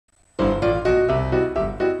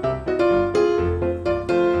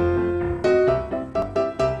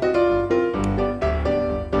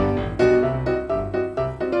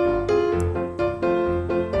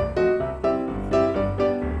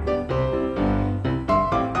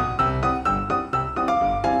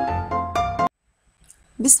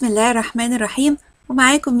بسم الله الرحمن الرحيم.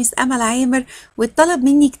 ومعاكم مس أمل عامر، واتطلب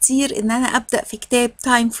مني كتير ان انا ابدأ في كتاب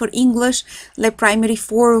Time for English لبرايمري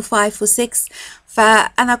 4 و 5 و 6.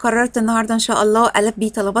 فانا قررت النهارده ان شاء الله البي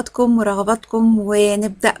طلباتكم ورغباتكم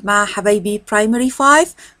ونبدأ مع حبايبي برايمري 5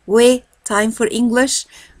 و Time for English.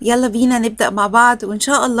 يلا بينا نبدأ مع بعض، وإن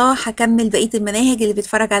شاء الله هكمل بقية المناهج اللي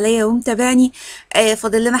بيتفرج عليا ومتابعني.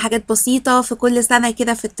 فاضل لنا حاجات بسيطة في كل سنة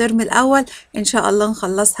كده في الترم الأول إن شاء الله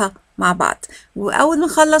نخلصها مع بعض، وأول ما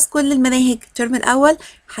نخلص كل المناهج الترم الأول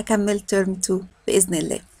هكمل ترم 2 بإذن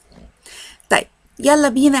الله. طيب يلا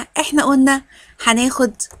بينا، احنا قلنا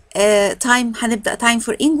هناخد هنبدأ Time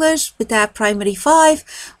for English بتاع Primary 5،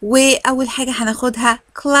 وأول حاجة هناخدها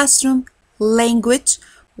Classroom Language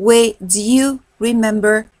و Do you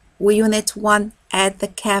remember و Unit 1 at the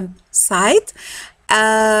campsite.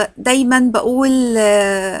 دايما بقول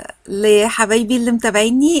لحبايبي اللي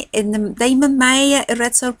متابعيني ان دايما معايا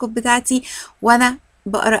الريد سيركل بتاعتي، وانا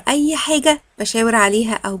بقرا اي حاجه بشاور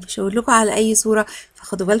عليها او بشاور لكم على اي صوره،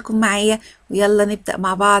 فخدوا بالكم معايا. ويلا نبدا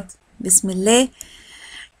مع بعض بسم الله.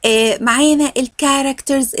 معانا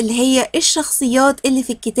الكاركترز اللي هي الشخصيات اللي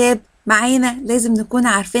في الكتاب، معانا لازم نكون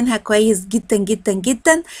عارفينها كويس جدا جدا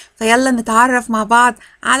جدا. فيلا نتعرف مع بعض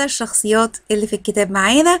على الشخصيات اللي في الكتاب.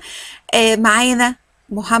 معانا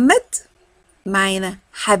محمد، معانا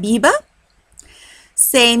حبيبة،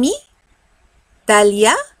 سامي،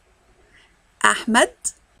 داليا، أحمد،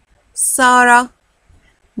 سارة،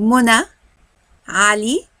 منى،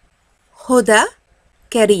 علي، هدى،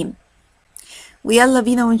 كريم. ويلا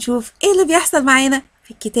بينا ونشوف ايه اللي بيحصل معانا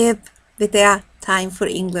في الكتاب بتاع Time for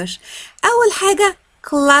English. أول حاجة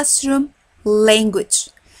Classroom Language.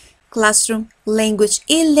 Classroom Language،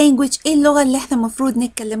 ايه اللانجوج؟ ايه اللغة اللي احنا المفروض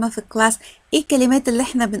نتكلمها في الكلاس؟ ايه الكلمات اللي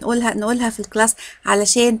احنا نقولها في الكلاس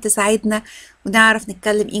علشان تساعدنا ونعرف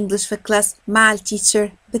نتكلم انجلش في الكلاس مع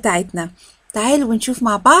التيتشر بتاعتنا. تعالوا نشوف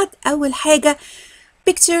مع بعض. أول حاجة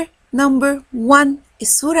Picture number 1،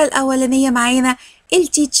 الصورة الأولانية معانا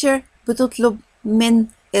التيتشر بتطلب من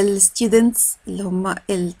الستودنتس اللي هم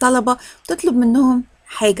الطلبة، بتطلب منهم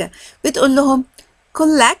حاجة، بتقول لهم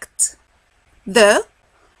collect the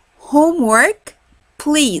homework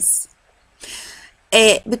please.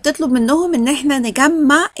 بتطلب منهم ان احنا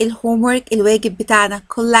نجمع الهومورك، الواجب بتاعنا.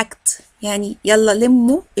 collect يعني يلا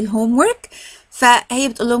لموا الهومورك، فهي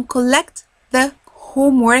بتقول لهم collect the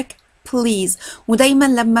homework please. ودايما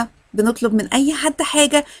لما بنطلب من اي حد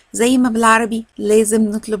حاجة زي ما بالعربي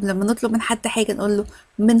لازم لما نطلب من حد حاجة نقول له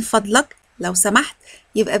من فضلك لو سمحت،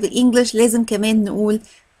 يبقى بالانجلش لازم كمان نقول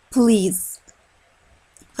please.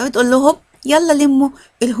 فبتقول لهم يلا لموا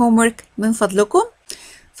الهومورك من فضلكم.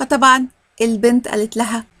 فطبعا البنت قالت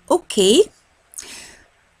لها اوكي.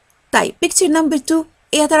 طيب picture number 2،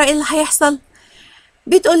 ايه يا ترى ايه اللي هيحصل؟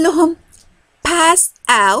 بتقول لهم pass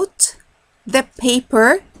out the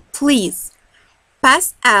paper please. pass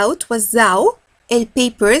out وزعوا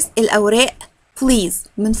البيبرز، الأوراق please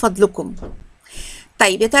من فضلكم.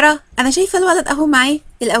 طيب يا ترى أنا شايفة الولد أهو معاه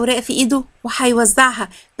الأوراق في إيده وهيوزعها،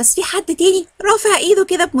 بس في حد تاني رافع إيده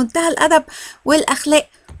كده بمنتهى الأدب والأخلاق،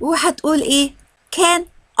 وهتقول إيه؟ can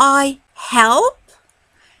I help؟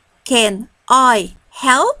 can I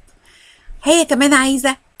help؟ هي كمان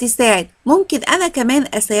عايزة تساعد، ممكن أنا كمان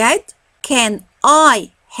أساعد. can I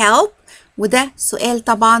help؟ وده سؤال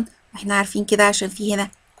طبعا، احنا عارفين كده عشان في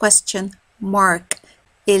هنا question mark،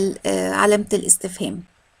 علامة الاستفهام.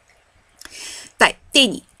 طيب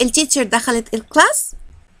تاني، التيتشر دخلت الكلاس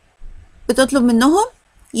بتطلب منهم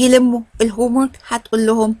يلموا الهومورك، هتقول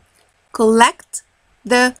لهم collect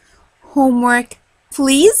the homework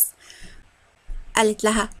please. قالت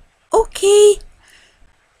لها اوكي.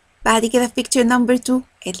 بعد كده في picture number 2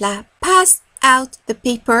 قالت لها pass out the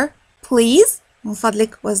paper please، من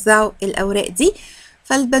فضلك وزعوا الأوراق دي.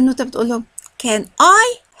 فالبنوتة بتقول لهم can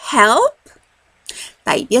I help؟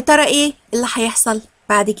 طيب يا ترى ايه اللي هيحصل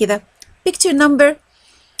بعد كده؟ picture number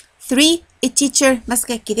 3، التيتشر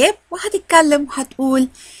ماسكة الكتاب وهتتكلم وهتقول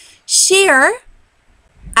share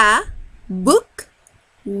a book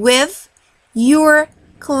with your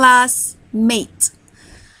classmate.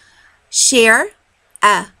 share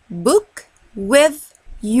a book with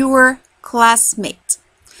your classmate.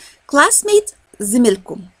 classmate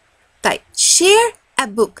زميلكم. طيب share a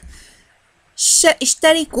book،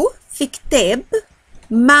 اشتركوا في كتاب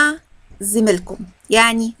مع زميلكم،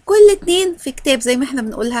 يعني كل اتنين في كتاب زي ما احنا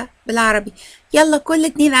بنقولها بالعربي. يلا كل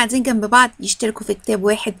اتنين قاعدين جنب بعض يشتركوا في كتاب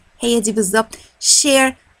واحد، هي دي بالظبط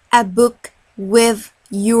share a book with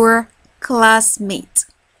your classmate.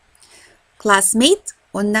 classmate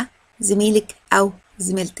قلنا زميلك أو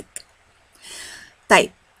زميلتك.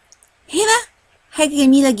 طيب هنا حاجة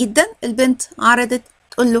جميلة جدا، البنت عرضت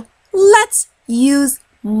تقول له let's use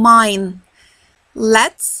mine.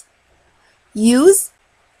 Let's use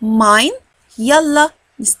mine. يلا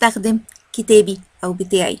نستخدم كتابي أو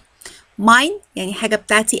بتاعي. mine يعني حاجة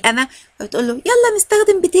بتاعتي أنا، فبتقول له يلا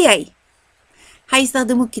نستخدم بتاعي،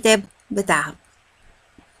 هيستخدموا الكتاب بتاعهم.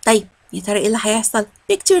 طيب يا ترى إيه اللي هيحصل؟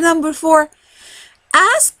 picture number 4.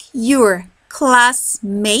 Ask your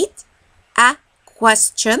classmate a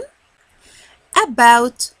question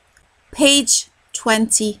about page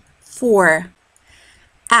 24.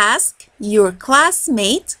 Ask your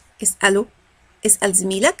classmate. اسأل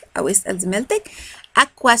زميلك أو اسأل زميلتك a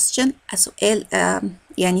question سؤال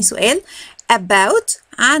يعني سؤال about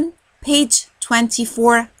عن page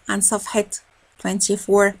 24 عن صفحة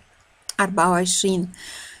 24.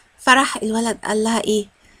 فراح الولد قال لها إيه؟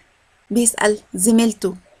 بيسأل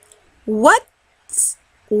زميلته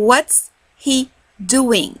what's he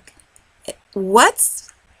doing. what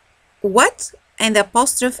and the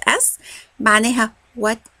apostrophe s معناها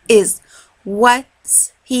what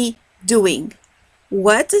what's he doing.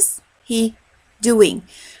 what is he doing.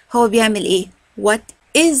 هو بيعمل ايه؟ what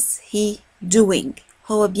is he doing.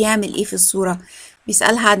 هو بيعمل ايه في الصورة؟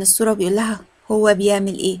 بيسألها عن الصورة بيقول لها هو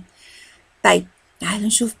بيعمل ايه. طيب تعالوا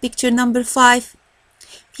نشوف picture number 5.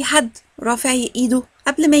 في حد رافع ايده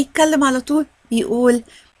قبل ما يتكلم على طول بيقول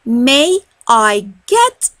may I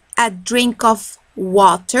get a drink of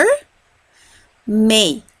water.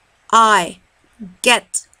 may I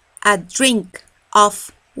get a drink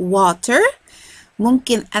of water.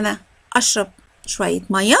 ممكن أنا أشرب شوية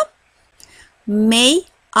مية. may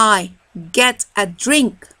I get a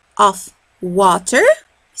drink of water.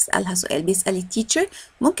 بيسألها سؤال، بيسأل التيتشر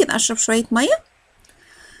ممكن أشرب شوية مية.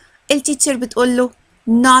 التيتشر بتقول له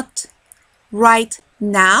not right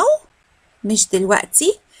now مش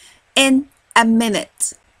دلوقتي. in a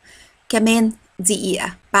minute كمان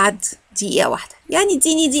دقيقة، بعد دقيقة واحدة، يعني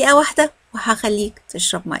اديني دقيقة واحدة وهخليك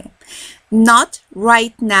تشرب مية. not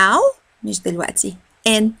right now مش دلوقتي.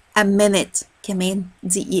 in a minute كمان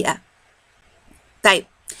دقيقة. طيب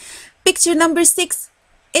picture number 6.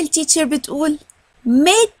 التيتشر بتقول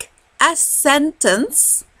make a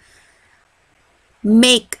sentence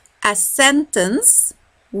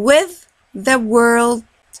with the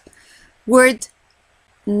word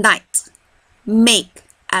night. make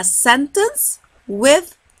a sentence with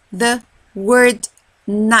the word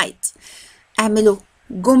night. اعملوا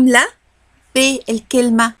جملة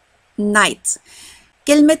بالكلمة night.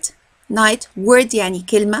 كلمة night word يعني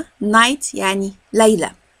كلمة، night يعني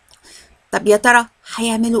ليلة. طب يا ترى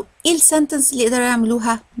هيعملوا ايه السنتنس اللي يقدروا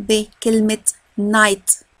يعملوها بكلمة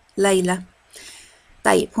night ليلة؟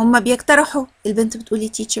 طيب هما بيقترحوا، البنت بتقولي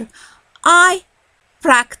teacher I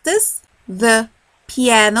practice the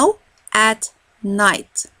piano at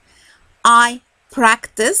night. I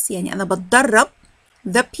practice يعني أنا بتدرب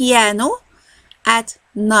the piano at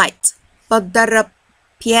night. بتدرب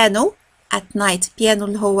piano at night. piano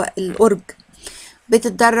اللي هو الأورج.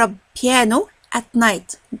 بتتدرب piano at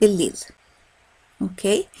night بالليل.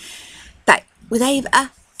 اوكي طيب وده يبقى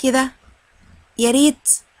كده. يا ريت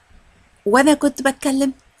وانا كنت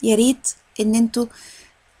بتكلم يا ريت ان انتوا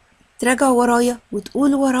تراجعوا ورايا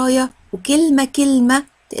وتقولوا ورايا، وكلمة كلمة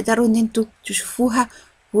تقدروا ان انتوا تشوفوها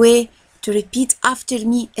و to repeat after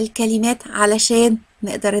me الكلمات، علشان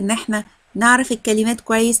نقدر ان احنا نعرف الكلمات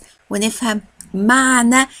كويس ونفهم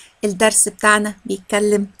معنى الدرس بتاعنا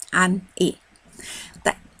بيتكلم عن ايه.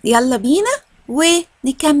 طيب يلا بينا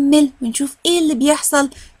ونكمل ونشوف ايه اللي بيحصل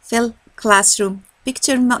في الكلاس روم.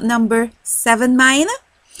 picture number 7 معانا،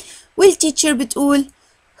 والتيتشر بتقول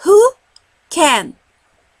who can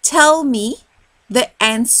tell me the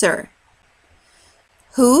answer.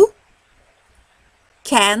 who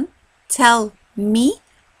can tell me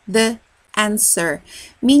the answer.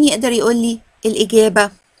 مين يقدر يقول لي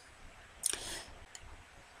الإجابة؟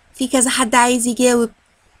 في كذا حد عايز يجاوب.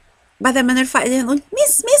 بدل ما نرفع ايدينا نقول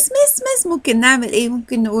مس مس مس مس، ممكن نعمل ايه؟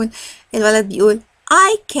 ممكن نقول الولد بيقول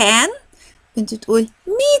I can، بنت بتقول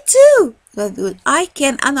me too. الولد بيقول I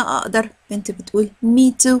can أنا أقدر، بنت بتقول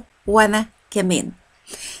me too وأنا كمان.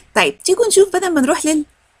 طيب تيجوا نشوف بدل ما نروح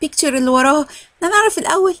للبيكتشر اللي وراها نعرف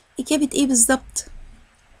الأول إجابة ايه بالظبط.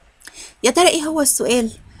 يا ترى ايه هو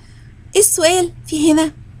السؤال؟ السؤال في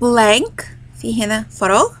هنا blank، في هنا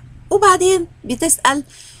فراغ، وبعدين بتسأل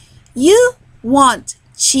you want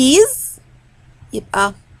cheese.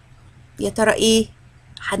 يبقى يا ترى ايه؟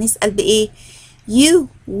 هنسأل بإيه؟ you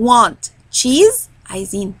want cheese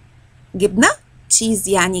عايزين جبنة، cheese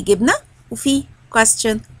يعني جبنة، وفي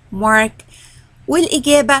question mark،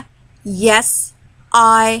 والإجابة yes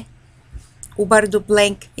I، وبرضو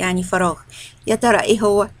blank يعني فراغ. يا ترى ايه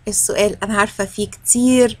هو السؤال؟ انا عارفة في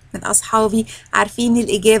كتير من اصحابي عارفين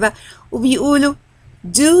الإجابة وبيقولوا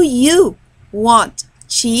Do you want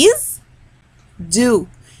cheese? Do.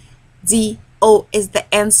 D-O is the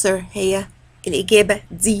answer. هي الإجابة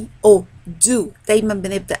D-O. Do. دايما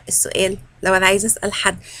بنبدأ السؤال لو أنا عايز أسأل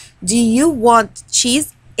حد Do you want cheese؟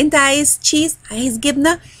 أنت عايز cheese؟ عايز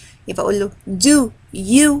جبنة؟ يبقى أقول له Do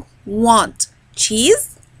you want cheese؟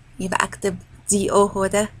 يبقى أكتب D-O. هو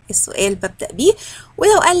ده السؤال ببدأ بيه.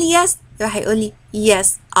 ولو قال لي yes يبقى هيقول لي Yes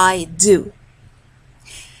I do.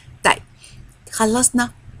 طيب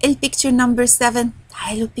خلصنا البيكتشر نمبر 7.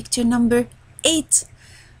 تعالوا picture number 8.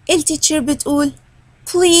 التيتشر بتقول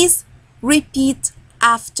please repeat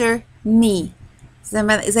after me.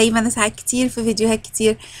 زي ما انا ساعات كتير في فيديوهات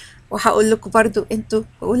كتير وهقول لكم برضو انتوا،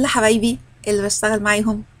 بقول لحبايبي اللي بشتغل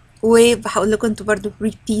معاهم وبقول لكم انتوا برضو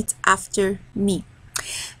repeat after me.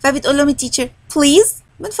 فبتقول لهم التيتشر please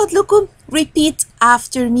من فضلكم repeat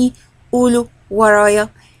after me. قولوا ورايا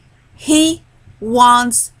he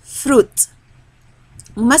wants fruit.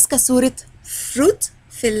 وماسكه صوره fruit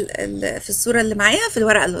في الصوره اللي معايا في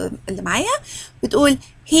الورقه اللي معايا. بتقول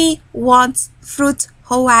he wants fruit.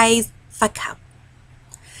 هو عايز فاكهه.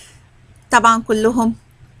 طبعا كلهم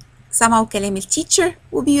سمعوا كلام التيتشر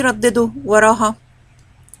وبيرددوا وراها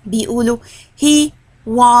بيقولوا he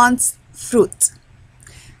wants fruit.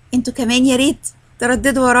 انتوا كمان يا ريت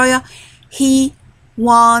ترددوا ورايا he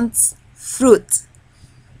wants fruit.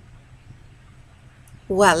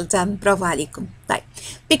 well done. برافو عليكم. طيب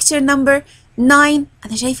picture number 9.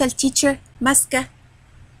 أنا شايفة التيتشر ماسكة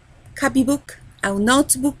copy book أو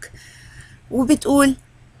نوت بوك وبتقول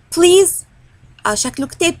please شكله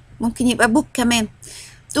كتاب، ممكن يبقى book كمان.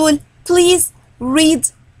 تقول please read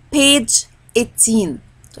page 18.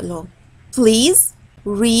 تقول لهم please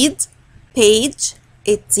read page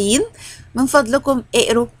 18. من فضلكم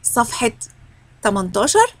اقروا صفحة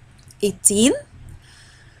 18. 18.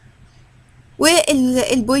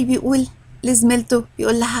 والبوي بيقول لزميلته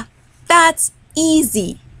بيقول لها that's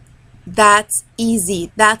easy. that's easy.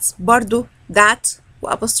 that's برضو that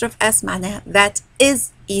وapostrophe s معناها that is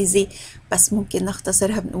easy، بس ممكن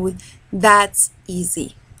نختصرها بنقول that's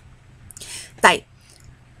easy. طيب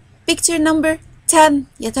picture number 10.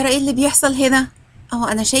 يا ترى ايه اللي بيحصل هنا؟ اهو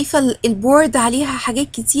انا شايفة البورد عليها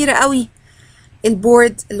حاجات كتيرة قوي.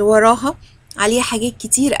 البورد اللي وراها عليها حاجات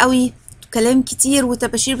كتير قوي، كلام كتير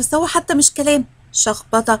وتباشير، بس هو حتى مش كلام،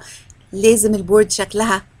 شخبطة. لازم البورد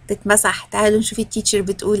شكلها تتمسح. تعالوا نشوف التيتشر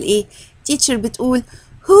بتقول ايه. التيتشر بتقول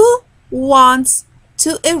who wants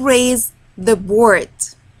to erase the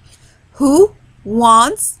board. who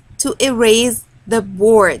wants to erase the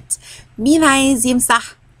board. مين عايز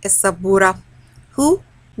يمسح السبورة؟ who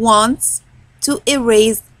wants to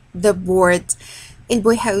erase the board.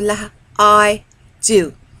 البوي هيقول لها I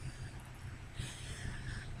do.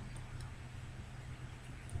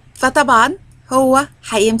 فطبعا هو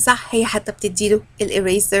هيمسح، هي حتى بتديله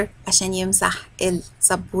الإريزر عشان يمسح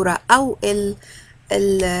السبورة أو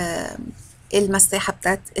المساحة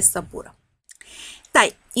بتاعت السبورة.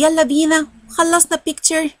 طيب يلا بينا خلصنا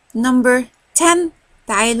picture number 10.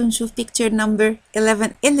 تعالوا نشوف picture number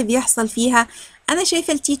 11 اللي بيحصل فيها. أنا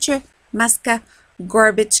شايفة التيتشر ماسكة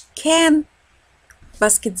garbage can،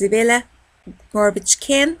 باسكت زبالة، garbage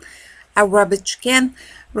can أو rubbish can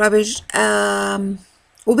rubbish.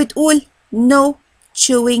 وبتقول no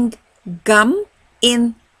chewing gum in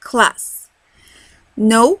class.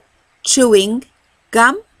 no chewing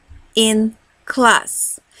gum in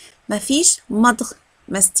class. مفيش مضغ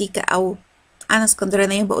مستيكة، أو أنا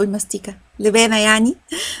اسكندرانية بقول مستيكة لبانة يعني.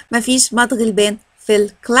 مفيش مضغ لبان في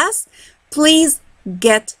الكلاس. please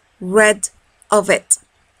get rid of it.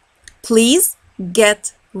 please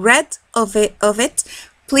get rid of it.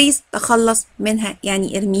 please تخلص منها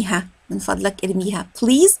يعني ارميها، من فضلك ارميها.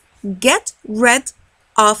 please get rid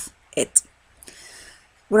of it.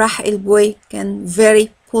 وراح البوي كان very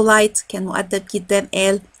polite، كان مؤدب جدا،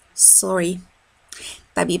 قال sorry.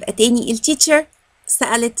 طب يبقى تاني التيتشر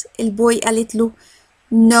سألت البوي قالت له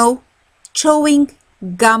no chewing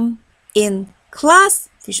gum in class.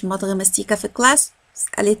 مفيش مضغ مستيكة في كلاس.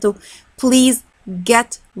 سألته please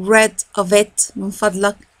get rid of it. من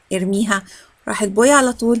فضلك ارميها. راح البوي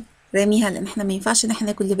على طول رميها، لان احنا ما ينفعش ان احنا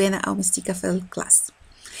ناكل لبانه او مستيكه في الكلاس.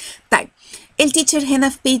 طيب التيتشر هنا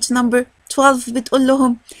في page number 12 بتقول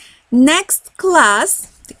لهم next class.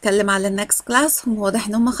 بتتكلم على next class. هم واضح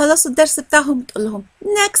ان هم خلصوا الدرس بتاعهم. بتقول لهم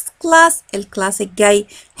next class الكلاس الجاي،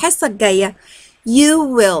 الحصه الجايه you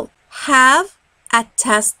will have a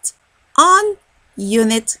test on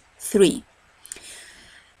Unit 3.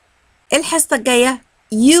 الحصه الجايه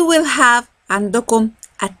you will have عندكم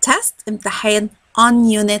a test امتحان on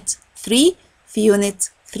Unit 3 في Unit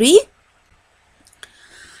 3.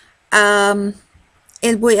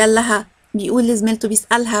 البوي قال لها بيقول لزميلته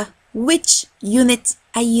بيسألها which unit،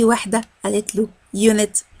 أي وحدة؟ قالت له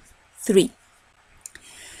Unit 3.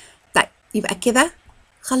 طيب يبقى كده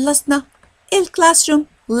خلصنا الكلاسروم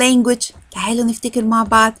language. تعالوا نفتكر مع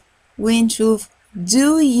بعض ونشوف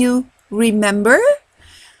do you remember؟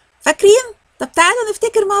 فاكرين؟ طب تعالوا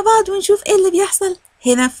نفتكر مع بعض ونشوف ايه اللي بيحصل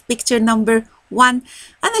هنا في picture number 1.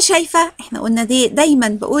 انا شايفة احنا قلنا دايما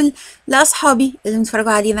بقول لاصحابي اللي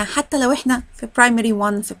بيتفرجوا علينا حتى لو احنا في primary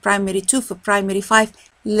 1 في primary 2 في primary 5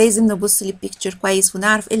 لازم نبص للبيكتشر كويس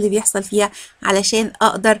ونعرف ايه اللي بيحصل فيها علشان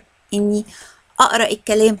اقدر اني اقرا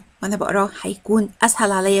الكلام وانا بقراه. هيكون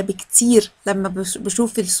اسهل عليا بكتير لما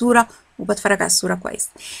بشوف الصورة وبتفرج على الصورة كويس.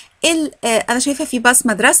 انا شايفة في باص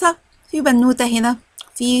مدرسة، في بنوتة هنا،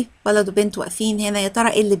 في ولد وبنت واقفين هنا. يا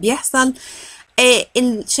ترى ايه اللي بيحصل؟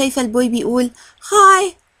 شايفة البوي بيقول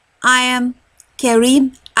Hi I am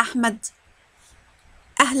كريم أحمد.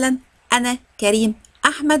 أهلا أنا كريم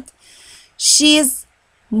أحمد. She's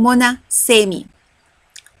منى سامي.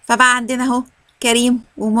 فبقى عندنا اهو كريم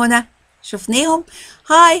ومنى شفناهم.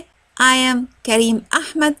 Hi I am كريم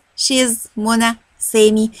أحمد. She's منى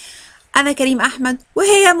سامي. أنا كريم أحمد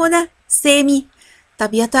وهي منى سامي.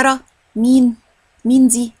 طب يا ترى مين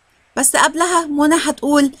دي؟ بس قبلها منى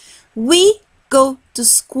هتقول We go to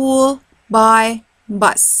school by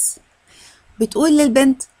bus. بتقول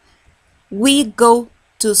للبنت We go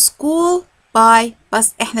to school by bus.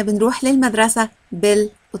 احنا بنروح للمدرسة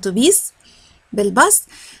بالأتوبيس بالباص.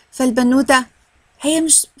 فالبنوتة هي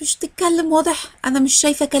مش تتكلم، واضح أنا مش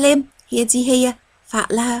شايفة كلام، هي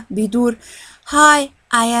فعقلها بيدور. Hi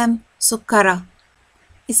I am سكرة.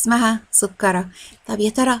 اسمها سكرة. طب يا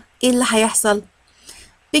ترى ايه اللي هيحصل؟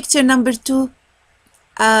 picture number 2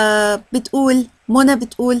 بتقول منى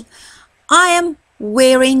بتقول I am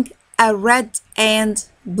wearing a red and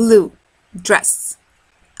blue dress.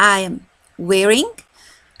 I am wearing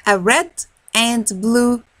a red and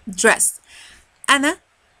blue dress. أنا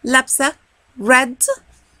لابسة red،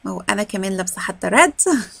 أو أنا كمان لابسة حتى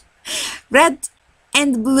red red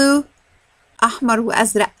and blue، أحمر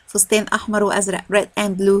وأزرق، فستان أحمر وأزرق، red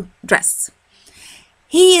and blue dress.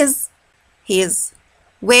 He is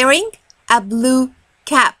wearing a blue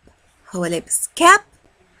cap. هو لابس كاب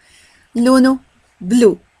لونه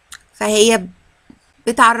بلو. فهي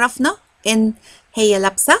بتعرفنا ان هي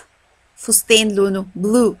لابسه فستان لونه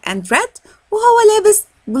بلو and red وهو لابس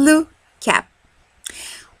بلو كاب.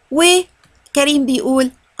 وكريم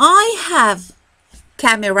بيقول I have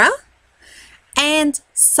camera and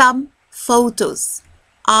some photos.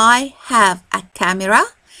 I have a camera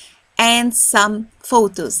and some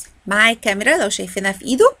photos. معاه كاميرا لو شايفينها في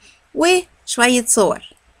ايده وشوية صور.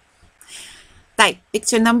 طيب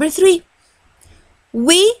picture number 3.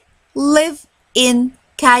 We live in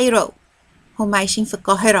Cairo. هم عايشين في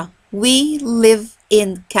القاهرة. We live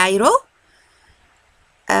in Cairo.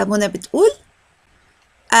 منى بتقول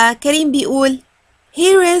كريم بيقول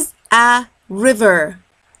here is a river.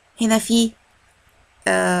 هنا في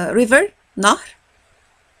river نهر.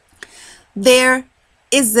 There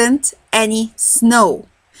isn't any snow.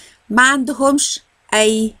 ما عندهمش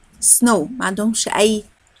أي snow، ما عندهمش أي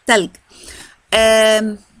تلج.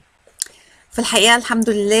 في الحقيقة الحمد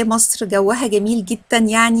لله مصر جوها جميل جدا،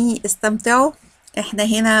 يعني استمتعوا. احنا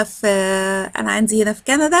هنا في انا عندي هنا في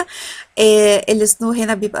كندا السنو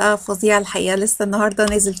هنا بيبقى فظيع الحقيقة. لسه النهاردة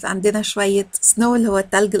نزلت عندنا شوية سنو اللي هو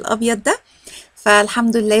التلج الابيض ده.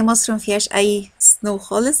 فالحمد لله مصر ما فيهاش اي سنو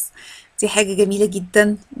خالص. دي حاجة جميلة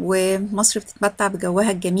جدا ومصر بتتمتع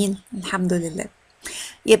بجوها الجميل الحمد لله.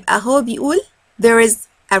 يبقى هو بيقول there is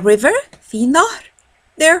a river، في نهر.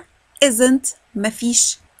 there isn't،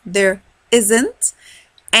 مفيش. there isn't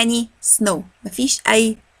any snow، مفيش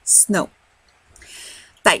أي snow.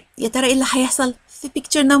 طيب يا ترى ايه اللي هيحصل في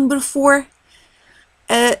picture number 4؟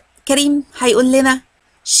 كريم هيقول لنا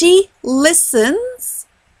she listens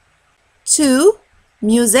to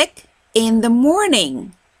music in the morning.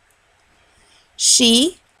 She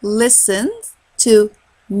listens to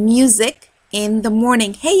music in the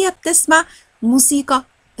morning. هي بتسمع موسيقى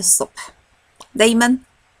الصبح. دايما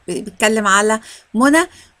بيتكلم على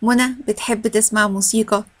منى بتحب تسمع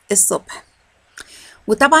موسيقى الصبح.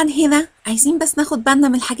 وطبعا هنا عايزين بس ناخد بالنا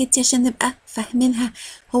من الحاجات دي عشان نبقى فاهمينها.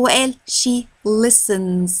 هو قال she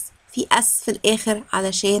listens في اس في الاخر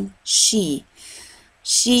علشان she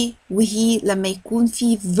وهي لما يكون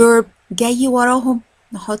في verb جاي وراهم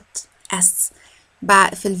نحط اس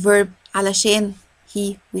بقى في الفيرب علشان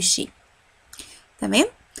he وشي. تمام.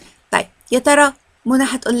 طيب يا ترى منى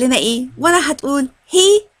هتقول لنا ايه؟ منى هتقول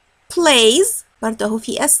he plays، برضه اهو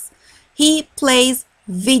في اس. he plays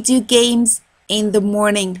video games in the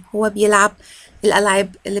morning. هو بيلعب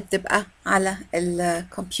الألعاب اللي بتبقى على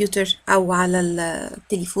الكمبيوتر أو على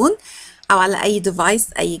التليفون أو على أي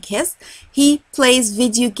device، أي جهاز. He plays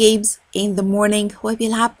video games in the morning. هو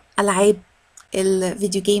بيلعب ألعاب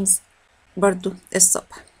الفيديو جيمز برضو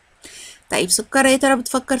الصبح. طيب سكرة يا ترى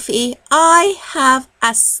بتفكر في ايه؟ I have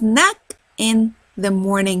a snack in the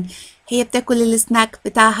morning. هي بتاكل السناك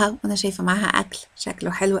بتاعها وانا شايفة معاها اكل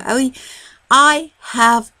شكله حلو قوي. I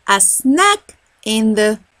have a snack in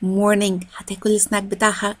the morning. هتاكل السناك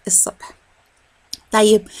بتاعها الصبح.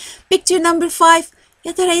 طيب picture number 5.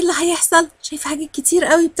 يا ترى ايه اللي هيحصل؟ شايفة حاجات كتير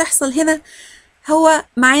قوي بتحصل هنا. هو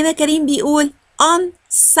معانا كريم بيقول on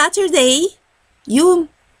Saturday، يوم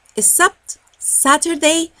السبت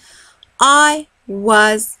Saturday I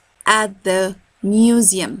was at the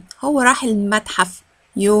museum. هو راح المتحف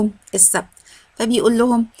يوم السبت، فبيقول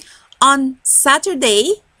لهم on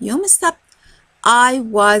Saturday يوم السبت I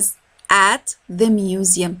was at the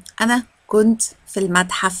museum. أنا كنت في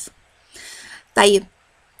المتحف. طيب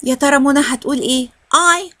يا ترى منى هتقول إيه؟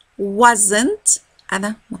 I wasn't،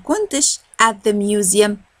 أنا ما كنتش at the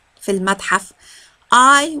museum في المتحف.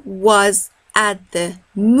 I was at the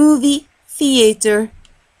movie theater.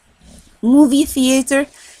 movie theater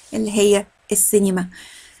اللي هي السينما.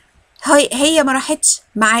 هي ما راحتش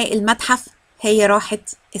معاه المتحف، هي راحت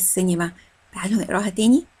السينما. تعالوا نقراها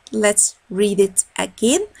تاني. Let's read it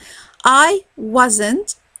again. I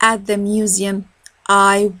wasn't at the museum.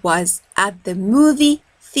 I was at the movie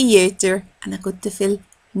theater. أنا كنت في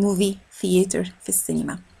الموفي theater في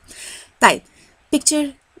السينما. طيب picture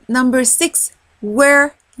number 6. Were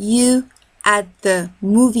you at the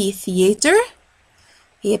movie theater؟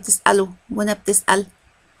 هي بتسأله، منى بتسأل.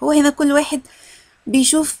 هو هنا كل واحد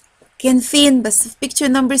بيشوف كان فين، بس في picture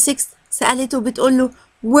number 6 سألته بتقوله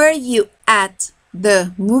were you at the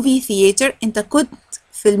movie theater؟ انت كنت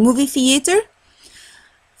في الموفي theater؟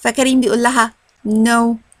 فكريم بيقول لها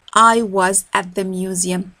no I was at the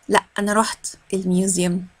museum. لا أنا رحت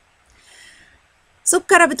الميوزيوم.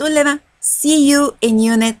 سكرة بتقول لنا see you in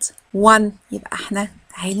unit 1. يبقى احنا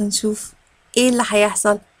تعالوا نشوف ايه اللي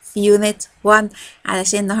هيحصل في unit 1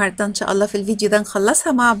 علشان النهارده ان شاء الله في الفيديو ده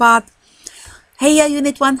نخلصها مع بعض. هي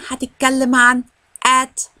unit 1 هتتكلم عن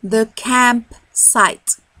at the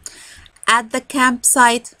campsite. at the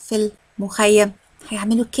campsite في المخيم.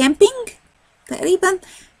 هيعملوا camping تقريبا.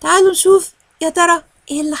 تعالوا نشوف يا ترى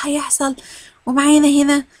ايه اللي هيحصل. ومعانا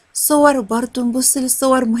هنا صور برضو، نبص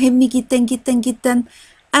للصور، مهم جدا جدا جدا.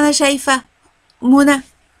 انا شايفة منى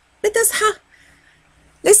بتصحى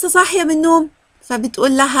لسه صاحية من النوم،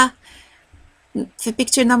 فبتقول لها في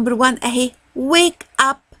picture number 1 اهي wake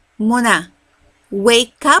up منى.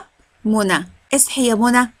 wake up منى، اصحي يا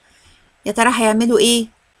منى. يا ترى هيعملوا ايه؟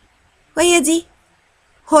 وهي دي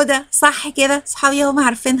هدى، صح كده، صحابي هم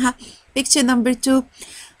عارفينها. picture number 2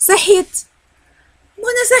 صحيت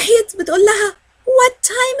منى، صحيت بتقول لها what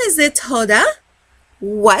time is it هدى؟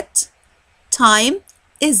 what time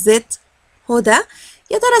is it هدى؟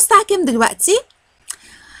 يا ترى الساعة كام دلوقتي؟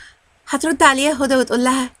 هترد عليها هدى وتقول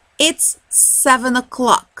لها it's 7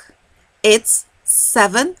 o'clock. it's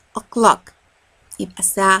 7 o'clock. يبقى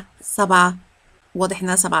الساعة 7، واضح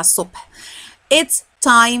انها 7 الصبح. it's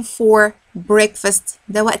time for breakfast.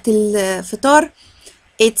 ده وقت الفطار.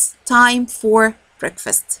 it's time for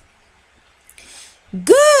breakfast.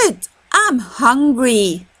 good I'm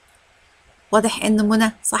hungry. واضح ان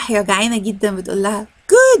منى صاحية جعانة جدا، بتقول لها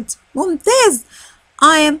good ممتاز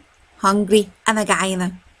I am hungry. انا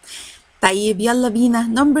جعانة. طيب يلا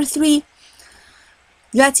بينا number 3.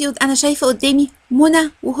 دلوقتي انا شايفة قدامي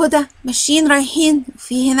منى وهدى ماشيين رايحين،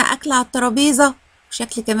 وفي هنا اكل على الترابيزة،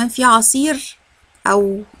 وشكل كمان في عصير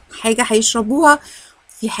او حاجة هيشربوها،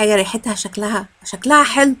 في حاجة ريحتها شكلها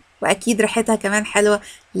حلو، واكيد ريحتها كمان حلوة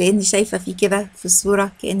لاني شايفة في كده في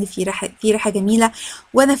الصورة كأن في ريحة جميلة.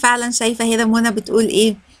 وانا فعلا شايفة هنا منى بتقول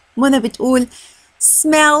ايه؟ منى بتقول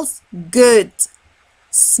smells good.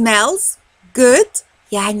 smells good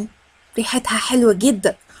يعني ريحتها حلوة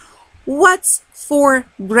جدا. what's for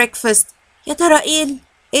breakfast؟ يا ترى ايه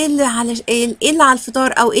اللي على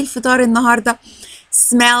الفطار، او ايه الفطار النهارده؟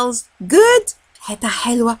 smells good ريحتها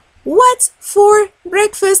حلوة. what's for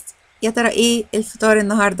breakfast؟ يا ترى ايه الفطار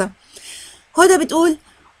النهارده؟ هدى بتقول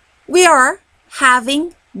we are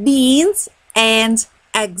having beans and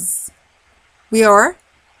eggs. we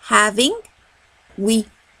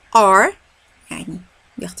are يعني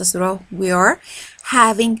بيختصروها we are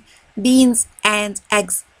having beans and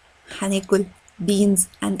eggs. هناكل beans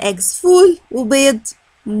and eggs، فول وبيض.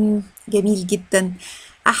 جميل جدا،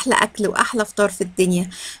 احلى اكل واحلى فطار في الدنيا.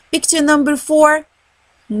 picture number 4.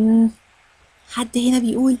 حد هنا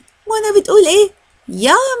بيقول منى بتقول ايه؟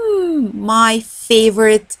 Yum, my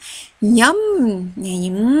favorite. Yum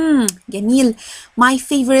يعني جميل. My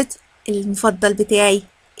favorite المفضل بتاعي.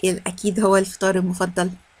 أكيد هو الفطار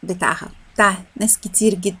المفضل بتاع ناس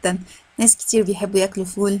كتير جدا. ناس كتير بيحبوا ياكلوا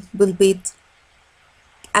فول بالبيض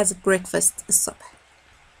as a breakfast الصبح.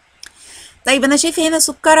 طيب أنا شايفة هنا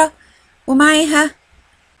سكرة ومعاها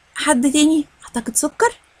حد تاني أعتقد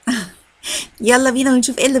سكر. يلا بينا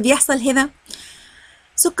ونشوف ايه اللي بيحصل هنا.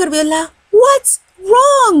 سكر بيقول لها What's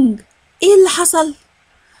wrong؟ ايه اللي حصل؟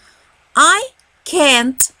 I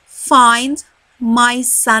can't find my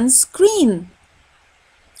sunscreen.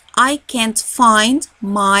 I can't find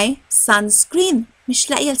my sunscreen. مش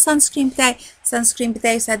لاقية السانسكرين بتاعي. السانسكرين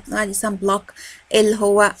بتاعي ساعات بنقول عليه سان بلوك اللي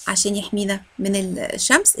هو عشان يحمينا من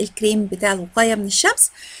الشمس، الكريم بتاع الوقاية من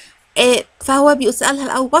الشمس. فهو بيسألها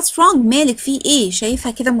الأول what's wrong؟ مالك في ايه؟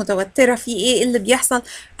 شايفها كده متوترة، في ايه اللي بيحصل؟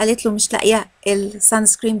 قالت له مش لاقية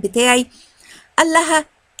السانسكرين بتاعي. قال لها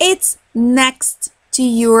it's next to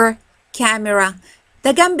your camera.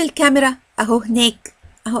 ده جنب الكاميرا اهو هناك،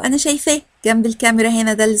 اهو انا شايفاه جنب الكاميرا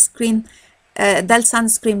هنا، ده السكرين، ده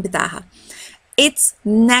السانسكرين بتاعها. it's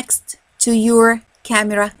next to your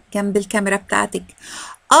camera، جنب الكاميرا بتاعتك.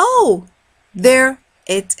 oh there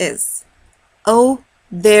it is. oh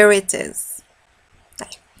there it is.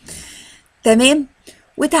 طيب تمام.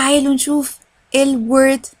 وتعالوا نشوف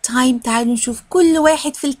الورد تايم. تعالوا نشوف كل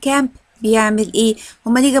واحد في الكامب بيعمل ايه.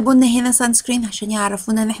 هما ليه جابوا لنا هنا سان سكرين؟ عشان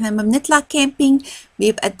يعرفونا ان احنا لما بنطلع كامبينج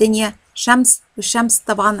بيبقى الدنيا شمس، والشمس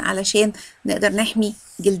طبعا علشان نقدر نحمي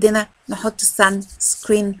جلدنا نحط السان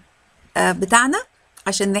سكرين بتاعنا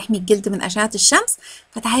عشان نحمي الجلد من اشعة الشمس.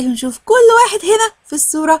 فتعالوا نشوف كل واحد هنا في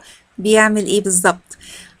الصورة بيعمل ايه بالظبط.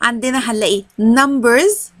 عندنا هنلاقي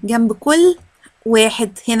numbers جنب كل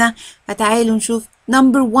واحد هنا. فتعالوا نشوف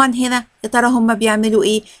number 1 هنا، يا ترى هما بيعملوا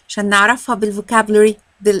ايه عشان نعرفها بالفوكابلري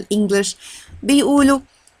بالانجلش. بيقولوا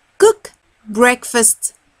cook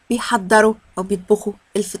breakfast، بيحضروا او بيطبخوا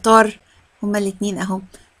الفطار. هما الاتنين اهو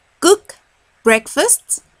cook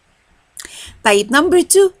breakfast. طيب number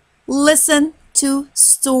 2 listen to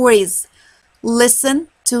stories. listen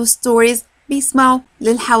to stories، بيسمعوا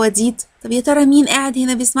للحواديت. طب يا ترى مين قاعد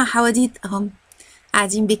هنا بيسمع حواديت؟ اهم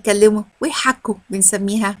قاعدين بيتكلموا ويحكوا،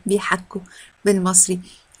 بنسميها بيحكوا بالمصري.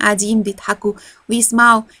 قاعدين بيضحكوا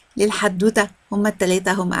ويسمعوا للحدوتة. هما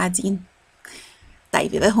التلاتة هم قاعدين.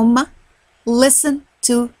 طيب يبقى هما listen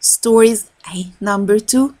to stories اهي number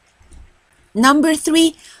 2. number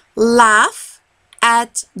 3 laugh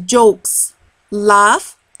at jokes.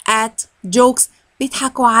 laugh at jokes،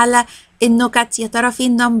 بيضحكوا على النكت. يا ترى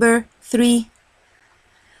فين number 3؟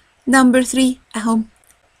 number 3 اهم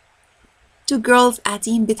two girls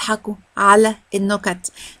قاعدين بيضحكوا على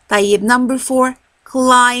النكت. طيب number 4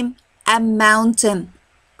 climb a mountain.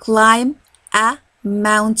 climb a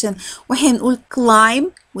mountain، واحنا نقول climb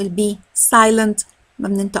will be silent ما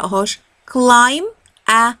بننطقهاش. climb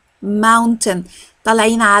a mountain،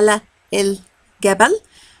 طالعين على الجبل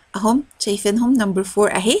اهم شايفينهم number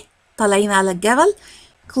 4 اهي طالعين على الجبل.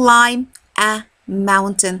 climb a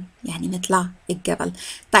mountain يعني نطلع الجبل.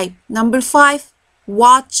 طيب number 5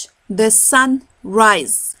 watch the sun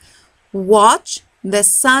rise. watch the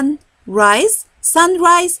sun rise.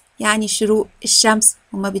 sunrise يعني شروق الشمس.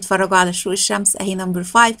 هما بيتفرجوا على شروق الشمس اهي number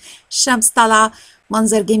 5. الشمس طالعة،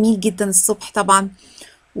 منظر جميل جدا الصبح طبعا،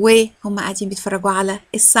 وهم قاعدين بيتفرجوا على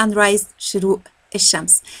السانرايز شروق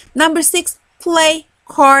الشمس. number 6 play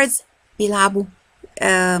cards، بيلعبوا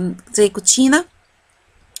زي كوتشينة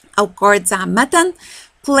أو cards عامة.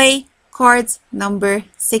 play cards number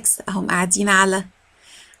 6 هم قاعدين على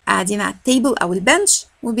التيبل أو البنش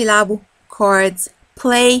وبيلعبوا cards.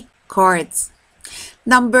 play cards.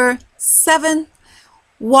 number 7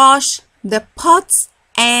 wash the pots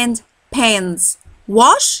and pans.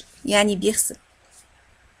 wash يعني بيغسل.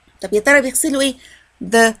 طب يا ترى بيغسلوا ايه؟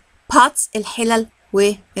 the pots الحلل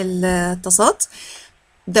والطاسات.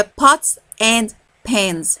 the pots and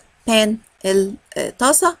pans. pan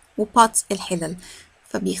الطاسة و pots الحلل،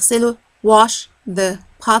 فبيغسلوا wash the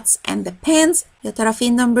pots and the pans. يا ترى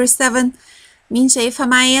فين number 7؟ مين شايفها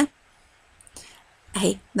معايا؟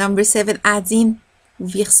 اهي number 7 قاعدين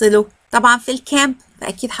وبيغسلوا طبعا في الكامب،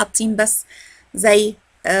 فأكيد حاطين بس زي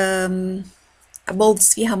بولز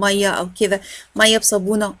فيها مية أو كده، مية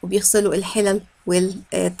بصابونة، وبيغسلوا الحلل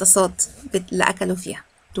والطاسات اللي أكلوا فيها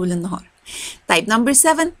طول النهار. طيب number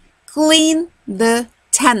 7 clean the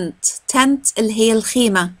tent. tent اللي هي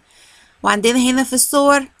الخيمة، وعندنا هنا في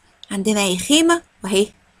الصور عندنا هي خيمة وهي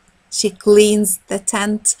she cleans the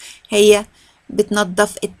tent، هي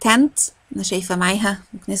بتنظف التنت. أنا شايفة معاها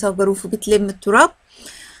مكنسة وجاروف وبتلم التراب.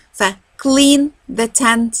 ف clean the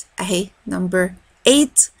tent أهي number 8.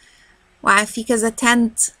 وفي كذا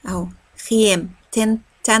tent اهو خيام،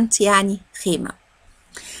 tent يعني خيمة.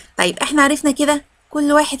 طيب احنا عرفنا كده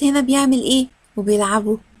كل واحد هنا بيعمل ايه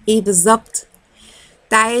وبيلعبوا ايه بالظبط.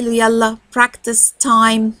 تعالوا يلا practice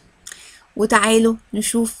time، وتعالوا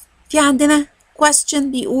نشوف في عندنا question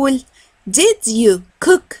بيقول did you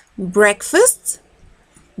cook breakfast؟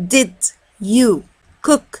 did you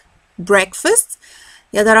cook breakfast؟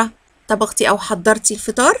 يا ترى طبختي أو حضرتي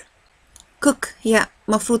الفطار؟ cook هي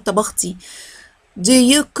مفروض طبختي.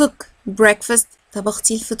 do you cook breakfast؟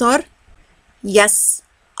 طبختي الفطار؟ yes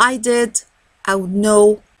I did أو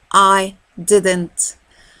no I didn't.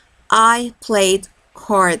 I played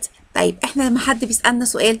cards. طيب احنا لما حد بيسألنا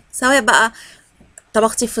سؤال سواء بقى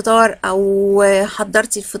طبختي الفطار او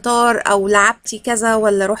حضرتي الفطار او لعبتي كذا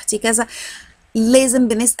ولا روحتي كذا، لازم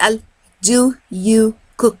بنسأل do you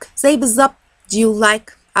cook. زي بالظبط do you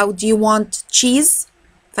like او do you want cheese؟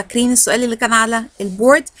 فاكرين السؤال اللي كان على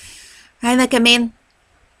البورد؟ هنا كمان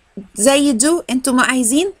زي do انتوا ما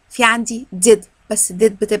عايزين، في عندي did، بس did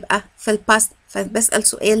بتبقى في الباست، فبسأل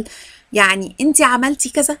سؤال يعني انت عملتي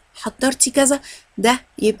كذا حضرتي كذا، ده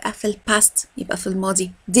يبقى في الباست، يبقى في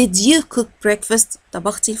الماضي. did you cook breakfast؟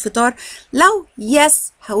 طبختي الفطار؟ لو yes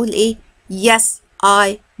هقول ايه؟ yes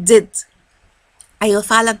I did. ايوه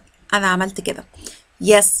فعلا انا عملت كده.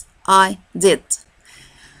 yes I did.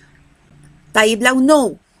 طيب لو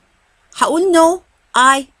no هقول no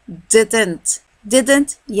I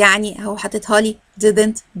didn't يعني اهو حاططها لي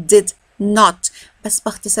did not، بس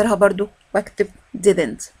بختصرها برضو واكتب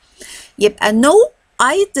didn't. يبقى no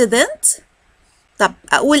I didn't. طب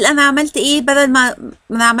اقول انا عملت ايه بدل ما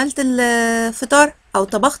انا عملت الفطار او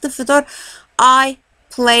طبخت الفطار؟ I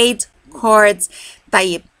played cards.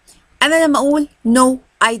 طيب انا لما اقول no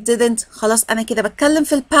I didn't خلاص انا كده بتكلم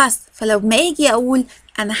في الباست، فلو ما اجي اقول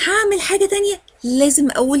انا هعمل حاجة تانية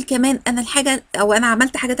لازم اقول كمان انا الحاجة او انا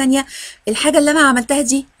عملت حاجة تانية، الحاجة اللي انا عملتها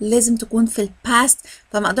دي لازم تكون في الباست.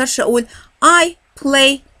 فما اقدرش اقول I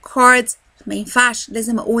play cards، ما ينفعش،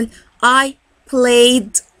 لازم اقول I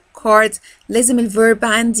played cards. لازم الفيرب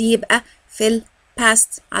عندي يبقى في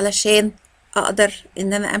الباست علشان اقدر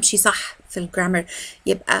ان انا امشي صح في الجرامر.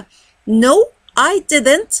 يبقى no I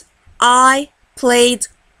didn't I played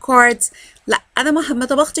cards. لا انا ما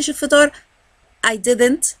طبختش الفطار I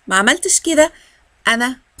didn't، ما عملتش كده،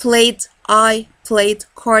 انا I played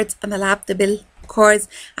cards، انا لعبت بالكاردز.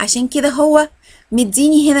 عشان كده هو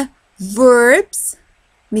مديني هنا verbs،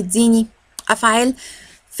 مديني افعال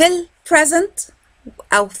في البريزنت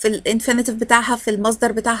او في الانفينيتيف بتاعها في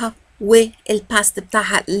المصدر بتاعها والباست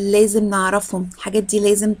بتاعها، لازم نعرفهم. الحاجات دي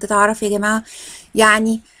لازم تتعرف يا جماعه.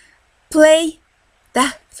 يعني play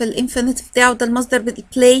ده في الانفينيتيف بتاعه ده المصدر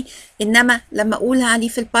بالبلاي، انما لما اقول عليه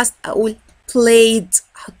في الباست اقول played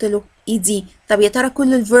احط له ed. طب يا ترى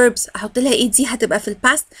كل الفيربس احط لها ed هتبقى في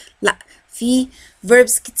الباست؟ لا، في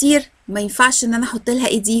فيربس كتير ما ينفعش ان انا احط لها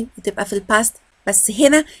ed وتبقى في الباست. بس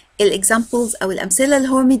هنا الاكزامبلز او الامثله اللي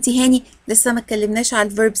هو مديهاني لسه ما اتكلمناش على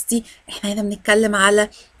الفيربس دي، احنا هنا بنتكلم على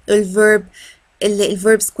الفيرب اللي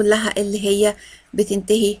الفيربس كلها اللي هي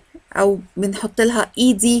بتنتهي او بنحط لها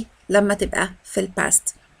ed لما تبقى في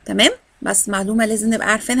الباست. تمام؟ بس معلومه لازم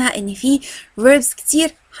نبقى عارفينها ان في فيربس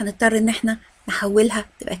كتير هنضطر ان احنا نحولها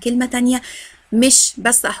تبقى كلمه تانية، مش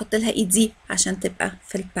بس احط لها ed عشان تبقى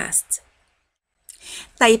في الباست.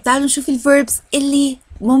 طيب تعالوا نشوف الفيربس اللي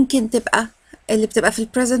ممكن تبقى اللي بتبقى في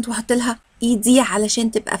البريزنت واحط لها ed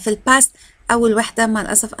علشان تبقى في الباست. اول واحده مع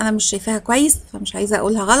الاسف انا مش شايفاها كويس فمش عايزه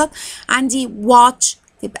اقولها غلط. عندي watch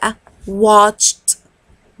تبقى watched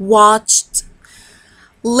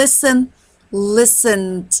listen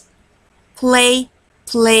listened play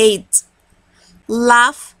played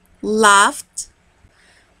laugh laughed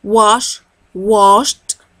wash washed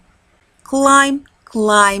climb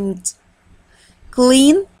climbed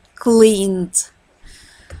clean cleaned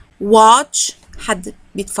watch حد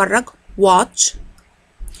بيتفرج watch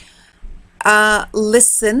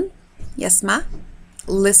listen يسمع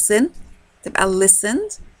listen تبقى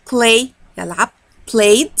listened play يلعب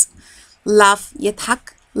played laugh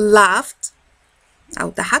يضحك laughed أو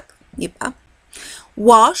ضحك يبقى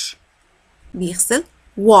wash بيغسل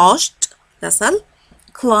washed غسل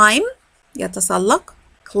climb يتسلق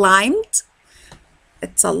climbed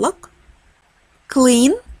اتسلق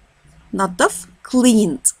clean نظف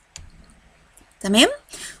cleaned. تمام؟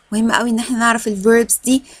 مهم قوي ان احنا نعرف الفيربس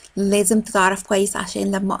دي، لازم تتعرف كويس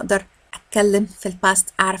عشان لما اقدر اتكلم في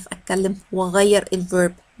الباست اعرف اتكلم واغير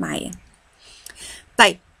الفيرب معايا.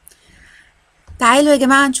 طيب تعالوا يا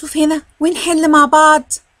جماعه نشوف هنا ونحل مع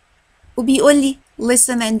بعض. وبيقول لي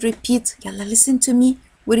listen and repeat. يلا listen to me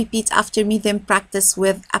و repeat after me then practice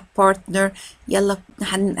with a partner. يلا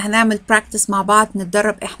هنعمل practice مع بعض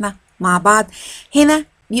نتدرب احنا مع بعض. هنا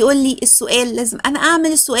بيقول لي السؤال، لازم أنا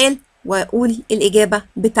أعمل السؤال وأقول الإجابة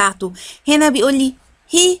بتاعته. هنا بيقول لي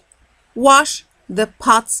he washed the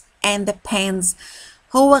pots and the pans.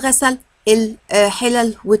 هو غسل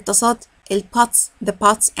الحلل والطاسات، the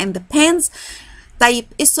pots and the pans. طيب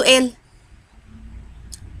السؤال،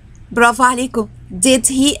 برافو عليكم. did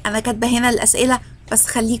he، أنا كاتبة هنا الأسئلة بس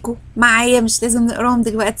خليكم معايا، مش لازم نقراهم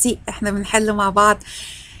دلوقتي، احنا بنحل مع بعض.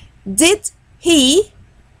 did he،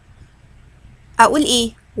 أقول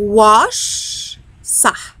إيه؟ wash.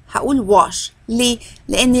 صح، هقول wash. ليه؟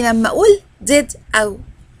 لأني لما أقول did أو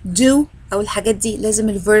do أو الحاجات دي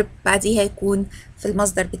لازم الverb بعديها يكون في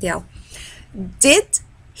المصدر بتاعه. did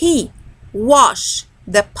he wash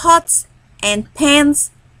the pots and pans؟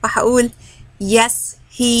 وهقول yes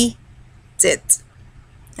he did.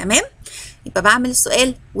 تمام؟ يبقى بعمل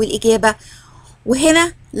السؤال والإجابة.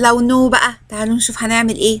 وهنا لو no بقى تعالوا نشوف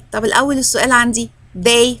هنعمل إيه. طب الأول السؤال عندي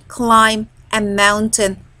they climb a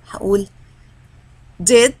mountain، هقول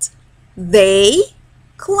did they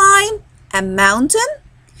climb a mountain؟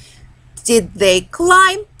 did they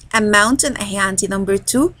climb a mountain؟ أهي عندي number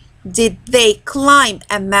 2. did they climb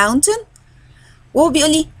a mountain؟ وهو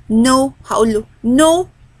بيقول لي no، هقول له no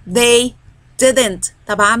they didn't.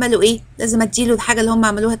 طب عملوا ايه؟ لازم اديله الحاجة اللي هم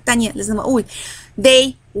عملوها التانية، لازم اقول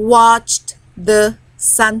they watched the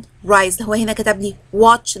sunrise. هو هنا كتب لي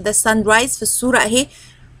watch the sunrise في الصورة اهي،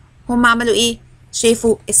 هم عملوا ايه؟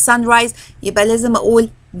 شافوا السانرايز، يبقى لازم اقول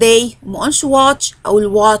they، ما اقولش watch،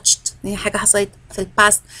 اقول watched، هي حاجة حصلت في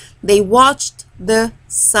الباست. they watched the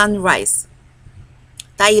sunrise.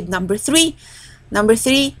 طيب number 3. number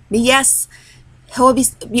 3 yes، هو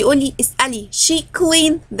بيقول لي اسألي she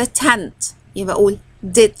cleaned the tent، يبقى أقول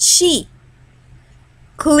did she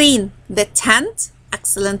clean the tent؟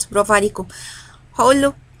 excellent، برافو عليكم. هقول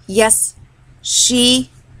له yes she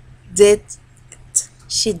did it.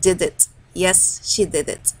 she did it. yes she did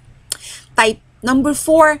it. طيب number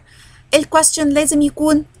 4 الquestion لازم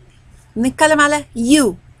يكون نتكلم على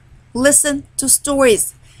you listen to stories،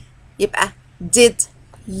 يبقى did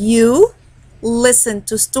you listen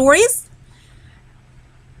to stories؟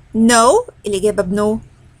 no، الإجابة بنو.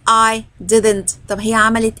 I didn't. طب هي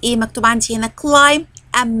عملت إيه؟ مكتوب عندي هنا climb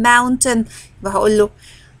a mountain، يبقى هقول له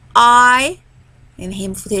I، يعني هي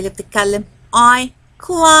المفروض هي اللي بتتكلم، I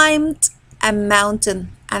climbed a mountain،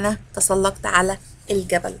 أنا تسلقت على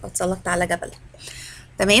الجبل أو تسلقت على جبل.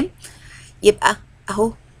 تمام؟ يبقى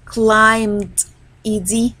أهو climbed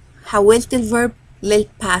ed حولت الverb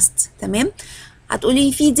للpast. تمام؟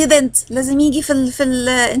 هتقولي في didn't لازم يجي في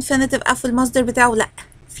الانفينيتيف أو في المصدر بتاعه، لأ،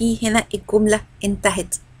 في هنا الجملة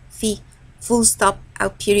انتهت، في full stop أو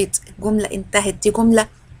period، الجملة انتهت، دي جملة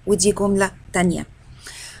ودي جملة تانية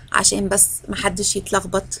عشان بس محدش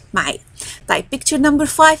يتلخبط معايا. طيب picture number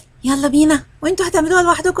 5، يلا بينا وانتوا هتعملوها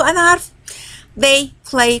لوحدكم أنا عارفة. they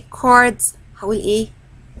play cards، هقول إيه؟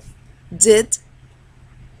 did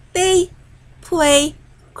they play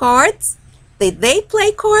cards؟ did they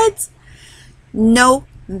play cards؟ no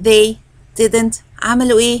they didn't.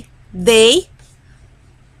 عملوا إيه؟ they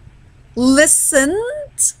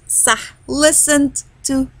listened، صح، listened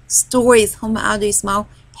to stories، هم قعدوا يسمعوا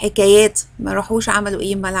حكايات، ما راحوش عملوا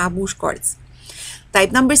ايه؟ ما لعبوش cards.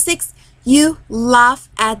 طيب number 6 you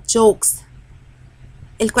laugh at jokes،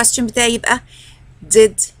 الquestion بتاعي يبقى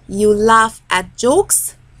did you laugh at jokes؟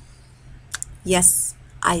 yes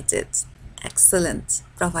I did. excellent،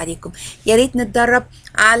 برافو عليكم. يا ريت نتدرب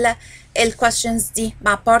على الكويستشنز دي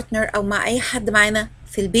مع بارتنر او مع اي حد معانا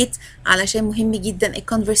في البيت، علشان مهم جدا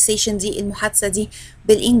الكونفرسيشن دي، المحادثه دي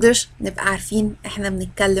بالانجلش، نبقى عارفين احنا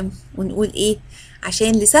بنتكلم ونقول ايه،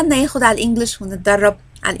 عشان لساننا ياخد على الانجلش ونتدرب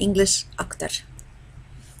على الانجلش اكتر.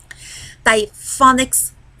 طيب phonics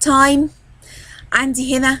time،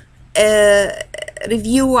 عندي هنا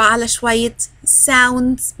ريفيو على شويه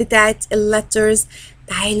sounds بتاعت اللترز.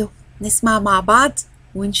 تعالوا نسمع مع بعض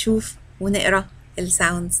ونشوف ونقرا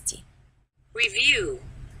الساوندز دي. Review.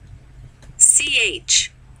 CH,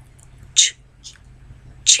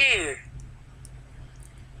 chair.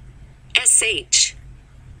 SH,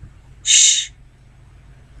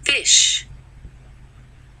 fish.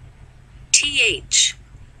 TH,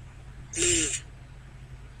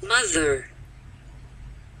 mother.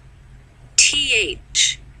 TH,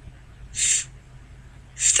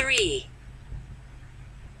 3.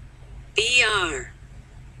 BR,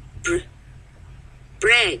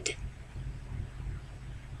 bread.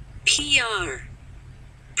 PR,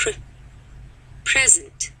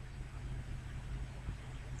 present.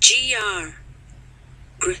 GR,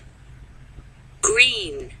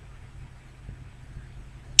 green.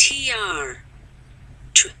 TR,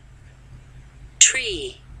 tree.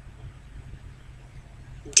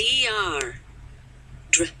 DR,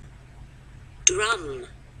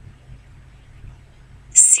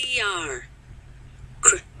 CR.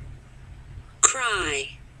 Cry.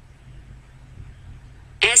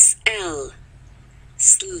 SL.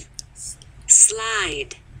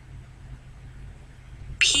 Slide.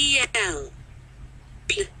 PL.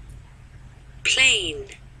 Plane.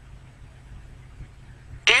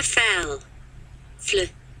 FL.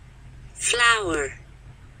 Flower.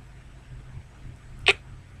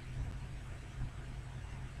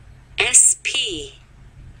 SP.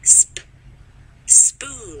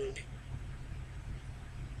 Spoon.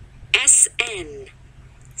 SN.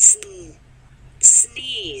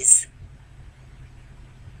 Sneeze.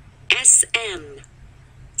 SM.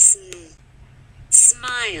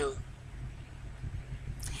 Smile.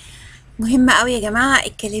 مهمة قوي يا جماعة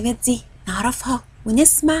الكلمات دي نعرفها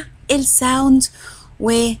ونسمع الساوند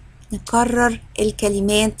ونكرر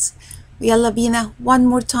الكلمات. يلا بينا one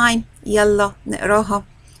more time. يلا نقراها.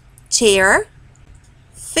 chair,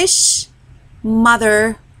 fish,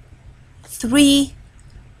 mother, 3,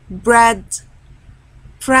 bread,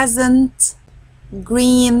 present,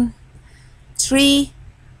 green, tree,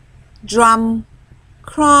 drum,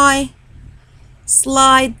 cry,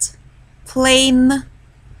 slide, plane,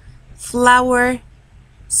 flower,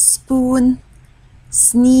 spoon,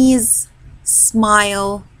 sneeze,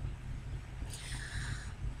 smile.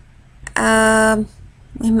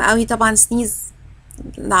 مهم قوي طبعا sneeze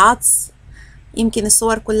العطس. يمكن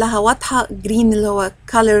الصور كلها واضحة. green اللي هو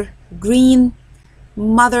color green.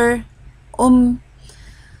 mother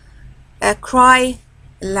cry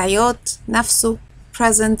العياط نفسه.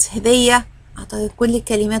 present هدية. أعتقد كل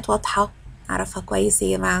الكلمات واضحة أعرفها كويس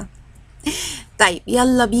يا جماعة. طيب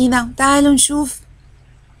يلا بينا تعالوا نشوف.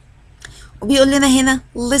 وبيقول لنا هنا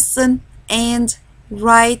listen and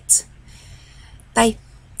write. طيب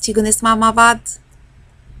تيجوا نسمع مع بعض.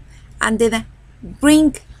 عندنا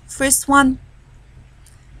bring first one.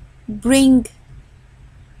 bring,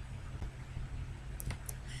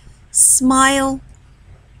 smile,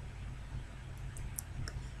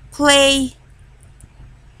 play,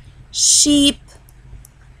 sheep,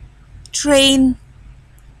 train.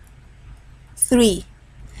 3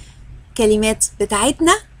 كلمات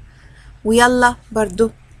بتاعتنا. ويلا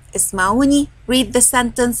برضو اسمعوني. read the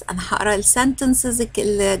sentence. أنا هقرأ sentences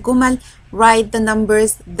الجمل. write the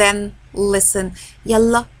numbers then listen.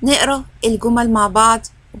 يلا نقرأ الجمل مع بعض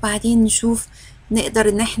وبعدين نشوف نقدر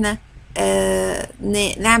ان احنا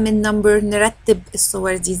نعمل number نرتب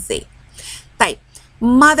الصور دي ازاي. طيب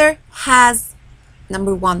mother has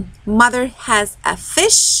number 1. mother has a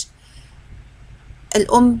fish.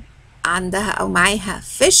 الأم عندها أو معاها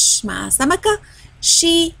fish مع سمكة.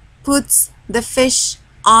 she puts the fish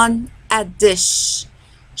on a dish.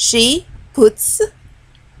 she puts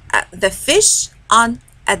the fish on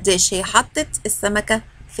a dish. هي حطت السمكة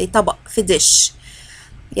في طبق في dish.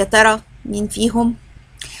 يا ترى مين فيهم؟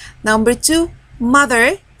 number 2.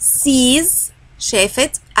 mother sees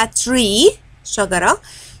شافت a tree شجرة.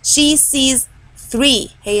 she sees 3.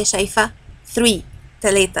 هي شايفة 3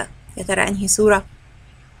 3. يا ترى أنهي صورة؟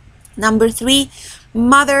 number 3.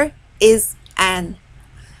 mother is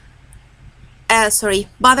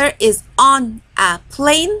mother is on a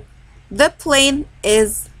plane. the plane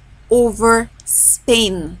is over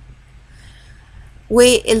Spain.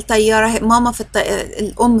 والطيارة ماما في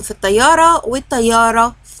الأم في الطيارة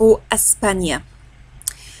والطيارة فوق أسبانيا.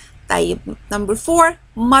 طيب number 4.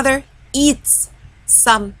 mother eats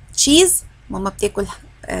some cheese. ماما بتاكل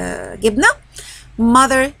جبنة.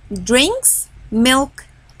 mother drinks milk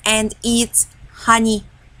and eats honey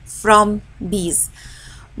from bees.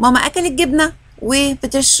 ماما أكلت جبنة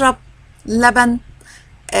وبتشرب لبن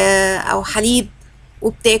أو حليب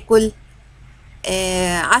وبتاكل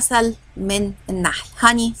عسل من النحل.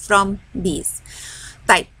 honey from bees.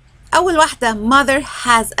 طيب أول واحدة mother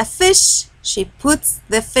has a fish. she puts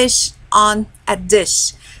the fish on a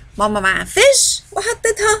dish. ماما معاها fish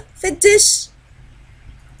وحطتها في الدش.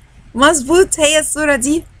 مظبوط هي الصورة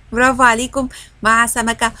دي. برافو عليكم. مع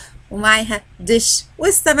سمكة ومعاها dish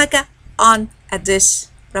والسمكة on a dish.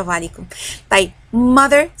 برافو عليكم. طيب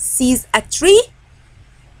mother sees a tree.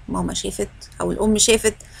 ماما شافت أو الأم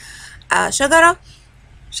شافت شجرة.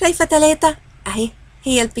 شايفة 3 أهي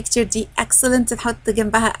هي البيكتشر دي. excellent. نحط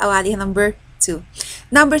جنبها أو عليها number 2.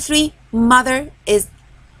 number 3. mother is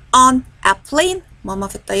on a plane. ماما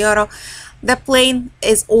في الطيارة. the plane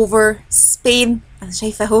is over Spain. أنا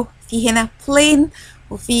شايفة أهو في هنا plane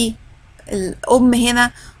وفي الأم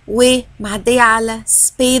هنا ومعدية على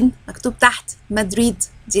سبين. مكتوب تحت مدريد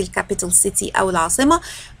دي الكابيتال سيتي أو العاصمة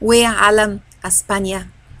وعلم أسبانيا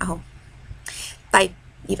أهو. طيب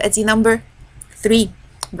يبقى دي number 3.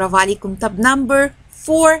 برافو عليكم. طب number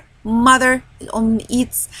 4 mother الأم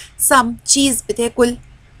eats some cheese بتاكل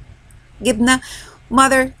جبنة.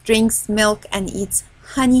 mother drinks milk and eats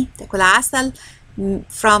honey بتاكل عسل.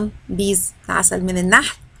 from bees العسل من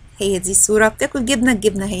النحل. هي دي الصورة بتاكل جبنة.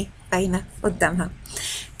 الجبنة اهي باينة قدامها.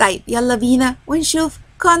 طيب يلا بينا ونشوف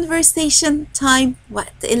conversation time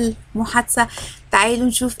وقت المحادثة. تعالوا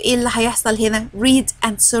نشوف ايه اللي هيحصل هنا. read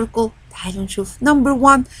and circle. تعالوا نشوف number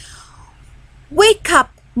 1 wake up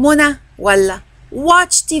منى ولا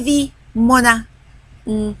watch TV منى.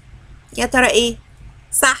 يا ترى ايه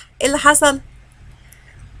صح؟ ايه اللي حصل؟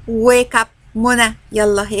 wake up منى.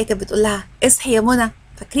 يلا هي كانت بتقول لها اصحي يا منى.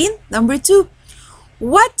 فاكرين؟ number 2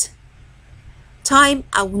 what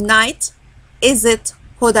time أو night is it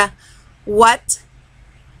هدى. what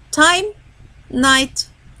time night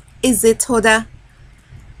is it هدى.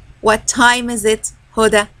 what time is it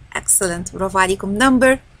هدى. excellent برافو عليكم.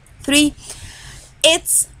 number 3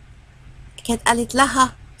 it's كانت قالت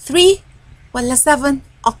لها 3 ولا 7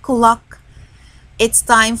 o'clock. it's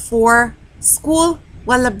time for school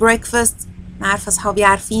ولا breakfast. أنا عارفة أصحابي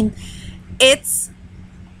عارفين. it's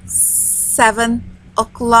 7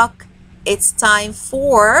 o'clock. it's time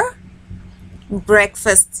for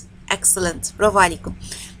breakfast. excellent برافو عليكم.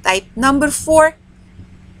 طيب number 4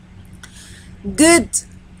 good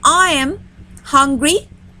I am hungry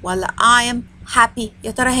ولا I am happy.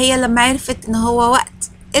 يا ترى هي لما عرفت ان هو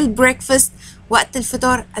وقت البريكفاست وقت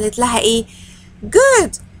الفطار قالت لها ايه؟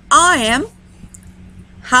 good I am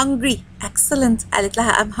hungry. excellent قالت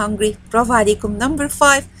لها I'm hungry. برافو عليكم. number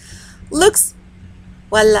 5 looks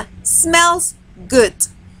ولا smells good.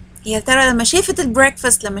 يا ترى لما شافت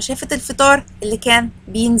البريكفاست لما شافت الفطار اللي كان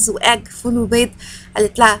بينز واج فول وبيض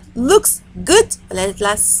قالت لها looks good ولا قالت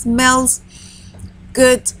لها smells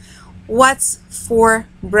good. what's for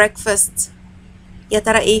breakfast. يا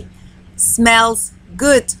ترى ايه؟ smells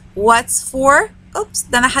good. what's for اوبس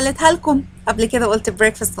ده انا حلتها لكم قبل كده قلت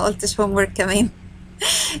breakfast ما قلتش homework كمان.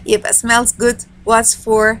 يبقى smells good. what's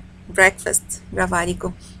for breakfast. برافو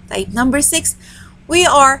عليكم. طيب number 6 we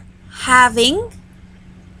are having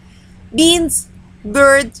beans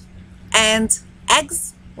bird and eggs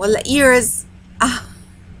ولا ears.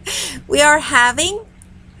 we are having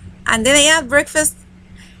عندنا ايه على breakfast؟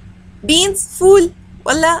 beans فول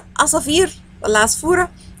ولا عصافير ولا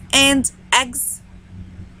عصفورة and eggs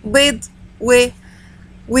بيض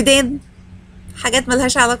ودين حاجات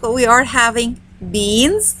ملهاش علاقة. we are having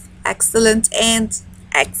beans excellent and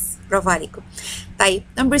eggs. برافو عليكم. طيب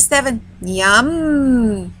number 7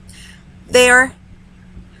 yum their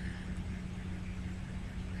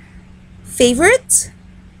favorite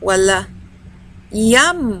ولا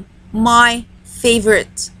yum my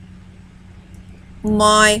favorite.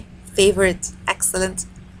 my favorite excellent.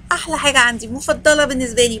 أحلى حاجة عندي مفضلة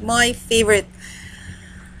بالنسبة لي my favorite.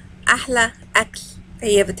 أحلى أكل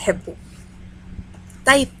هي بتحبه.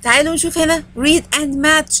 طيب تعالوا نشوف هنا read and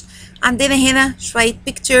match. عندنا هنا شوية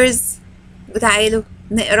pictures وتعالوا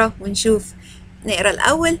نقرا ونشوف. نقرا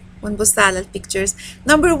الأول ونبص على البيكتشرز.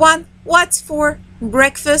 number 1 what's for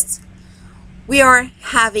breakfast. we are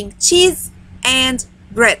having cheese and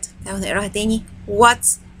bread. تعالوا نقراها تاني. what's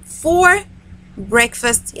for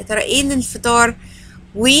breakfast. يا ترى ايه للفطار؟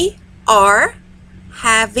 we are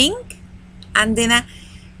having عندنا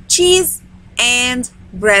cheese and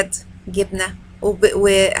bread جبنة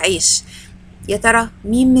وعيش. يا ترى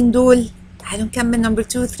مين من دول؟ تعالوا نكمل number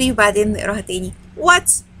 2 3 وبعدين نقراها تاني.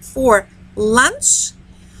 what's for lunch.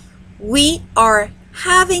 we are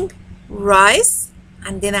having rice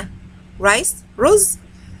عندنا rice رز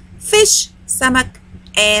fish سمك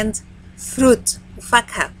and fruit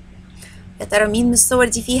وفاكهة. يا ترى مين من الصور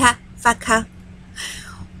دي فيها فاكهة؟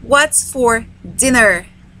 what's for dinner.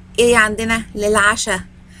 ايه عندنا للعشاء؟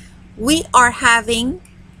 we are having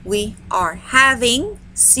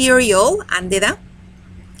cereal عندنا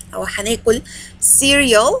أو هناكل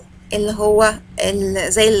cereal اللي هو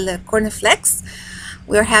زي الكورن فليكس.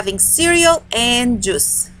 we are having cereal and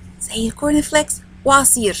juice زي الكورن فليكس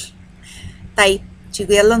وعصير. طيب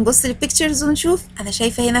تيجوا يلا نبص للبيكتشرز ونشوف. أنا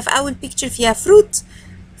شايفة هنا في أول بيكتشر فيها fruit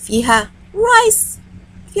فيها rice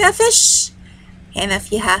فيها fish هنا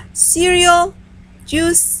فيها cereal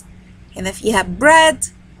juice هنا فيها bread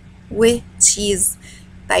وcheese.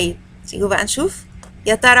 طيب تيجوا بقى نشوف.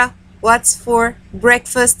 يا ترى what's for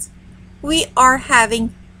breakfast. we are having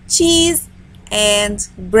cheese and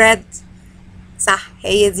bread. صح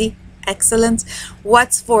هي دي excellent.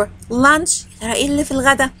 what's for lunch. يا ترى ايه اللي في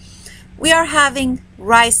الغدا؟ we are having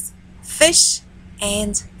rice fish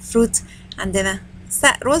and fruit. عندنا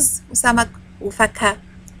رز وسمك وفاكهة.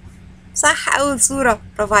 صح أول صورة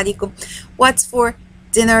برافو عليكم. what's for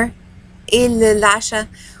dinner. ايه العشاء؟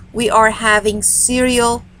 we are having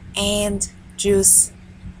cereal and juice.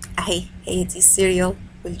 اهي هي دي السيريال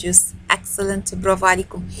والجوس. excellent برافو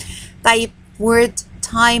عليكم. طيب word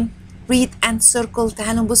time read and circle.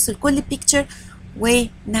 تعالوا نبص لكل picture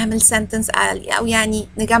ونعمل sentence او يعني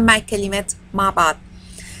نجمع الكلمات مع بعض.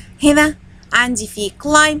 هنا عندي في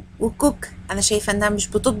climb وcook. انا شايفه انها مش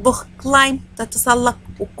بتطبخ. climb تتسلق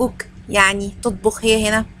وcook يعني تطبخ. هي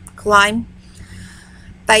هنا climb.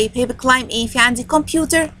 طيب هي بكلايم ايه؟ في عندي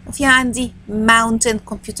كمبيوتر وفي عندي mountain.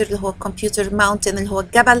 كمبيوتر اللي هو كمبيوتر، mountain اللي هو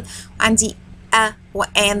الجبل، وعندي a و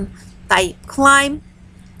an. طيب climb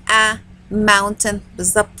a mountain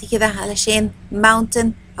بالظبط كده، علشان mountain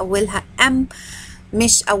اولها m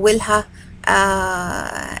مش اولها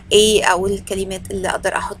a او الكلمات اللي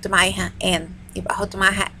اقدر احط معاها an، يبقى احط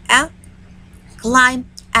معاها a. climb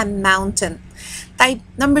a mountain. طيب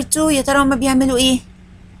نمبر 2 يا ترى هما بيعملوا ايه؟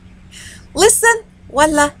 listen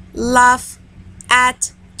ولا laugh at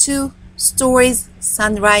two stories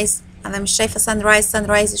sunrise. أنا مش شايفة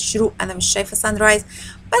sunrise الشروق. أنا مش شايفة sunrise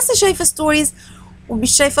بس شايفة stories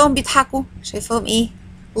ومش شايفاهم بيضحكوا. شايفاهم إيه؟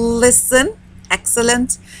 listen.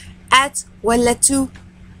 excellent. at ولا to؟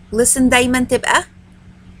 listen دايما تبقى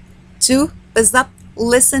to بالظبط.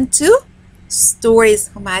 listen to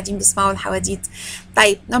stories. هم قاعدين بيسمعوا الحواديت.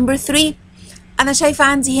 طيب نمبر 3 أنا شايفة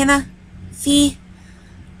عندي هنا في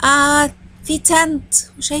تنت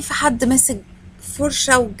وشايفة حد ماسك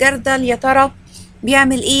فرشة وجردل. يا ترى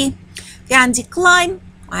بيعمل ايه؟ في عندي climb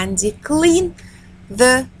وعندي clean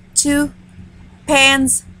the two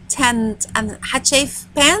pans tent. أنا حد شايف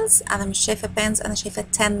pans؟ أنا مش شايفة pans، أنا شايفة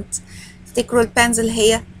tent. افتكروا البانز اللي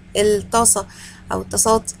هي الطاسة أو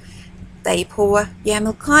الطاسات. طيب هو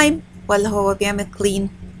بيعمل climb ولا هو بيعمل clean؟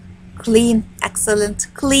 clean. excellent.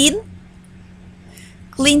 clean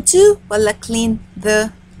two ولا clean the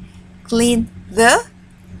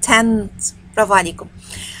tent. برافو عليكم.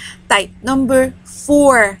 طيب نمبر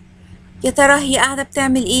 4 يا ترى هي قاعدة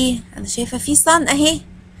بتعمل ايه؟ أنا شايفة في sun أهي.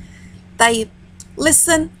 طيب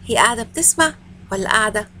listen هي قاعدة بتسمع ولا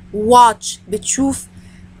قاعدة watch بتشوف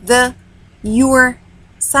your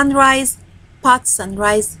sunrise pot.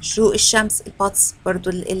 sunrise شروق الشمس. البوتس برضو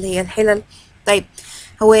اللي هي الحلل. طيب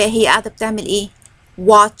هي قاعدة بتعمل ايه؟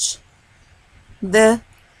 watch the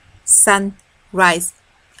sunrise.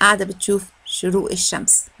 قاعدة بتشوف شروق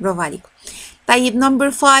الشمس. برافو عليكم. طيب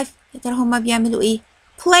نمبر 5 يا ترى هما بيعملوا ايه؟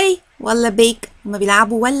 play ولا bake؟ هما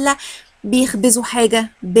بيلعبوا ولا بيخبزوا حاجة؟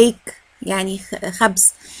 bake يعني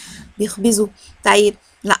خبز، بيخبزوا. طيب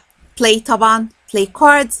لا play طبعا. play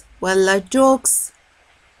cards ولا jokes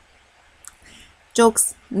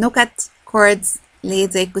نكت. cards اللي هي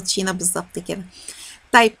زي الكوتشينة بالظبط كده.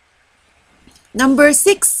 طيب نمبر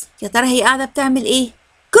 6 يا ترى هي قاعدة بتعمل ايه؟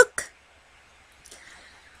 cook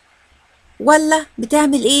ولا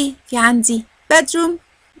بتعمل ايه؟ في عندي bedroom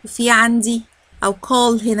وفي عندي او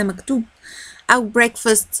call هنا مكتوب او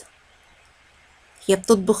breakfast. هي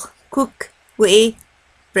بتطبخ cook وايه؟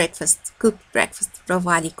 cook breakfast. برافو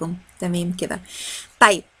عليكم. تمام كده.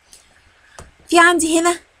 طيب في عندي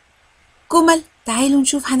هنا جمل، تعالوا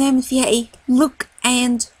نشوف هنعمل فيها ايه. look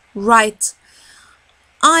and write.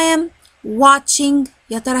 I am watching.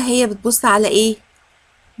 يا ترى هي بتبص على ايه؟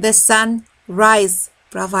 the sunrise.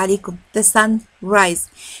 برافو عليكم. the sunrise.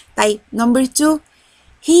 طيب نمبر 2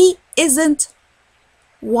 he isn't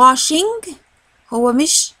washing. هو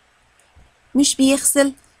مش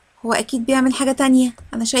بيغسل. هو اكيد بيعمل حاجة تانية.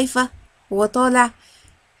 انا شايفة هو طالع،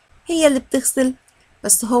 هي اللي بتغسل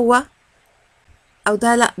بس هو او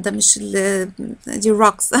ده لا ده مش دي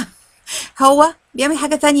الروكس. هو بيعمل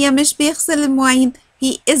حاجة تانية مش بيغسل المواعين.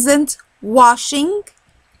 he isn't washing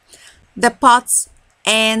the pots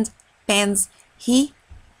and pans. he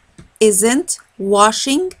isn't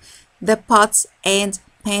washing the pots and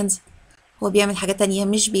pans. هو بيعمل حاجة تانية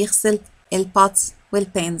مش بيغسل البوتس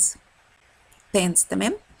والبانز. pans.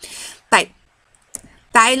 تمام. طيب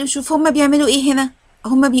تعالوا نشوف هما بيعملوا ايه هنا.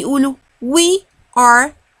 هما بيقولوا we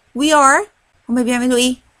are. هما بيعملوا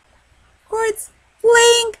ايه؟ cards.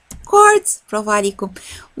 playing cards. برافو عليكم.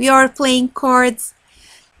 we are playing cards.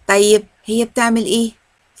 طيب هي بتعمل ايه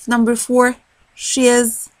في number 4؟ she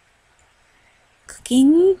is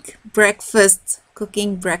cooking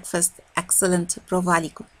breakfast. excellent. برافو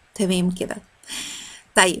عليكم. تمام كده.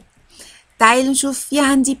 طيب تعالوا نشوف في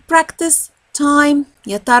عندي practice time.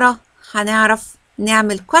 يا ترى هنعرف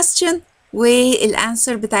نعمل question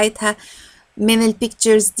والانسر بتاعتها من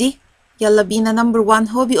البيكتشرز دي. يلا بينا. نمبر 1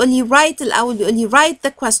 هو بيقول لي write الأول. بيقول لي write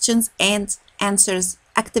the questions and answers.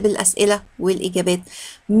 أكتب الأسئلة والإجابات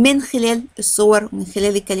من خلال الصور ومن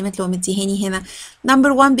خلال الكلمات اللي هو مديهاني هنا.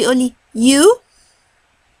 نمبر 1 بيقول لي you.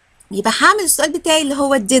 يبقى هعمل السؤال بتاعي اللي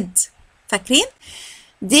هو did. فاكرين؟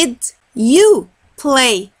 did you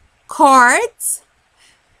play cards.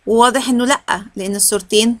 وواضح انه لأ، لأن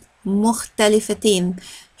الصورتين مختلفتين.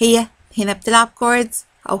 هي هنا بتلعب cards،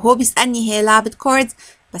 أو هو بيسألني هي لعبت cards،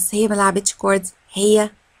 بس هي ما لعبتش cards، هي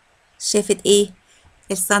شافت ايه؟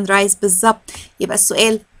 السانرايز بالظبط. يبقى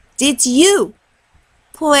السؤال did you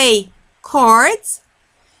play cards?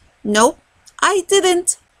 No, I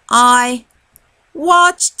didn't. I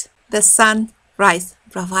watched the sunrise.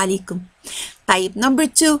 برافو عليكم. طيب number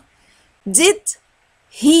 2. Did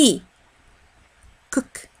he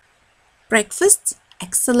cook breakfast?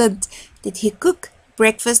 Excellent. Did he cook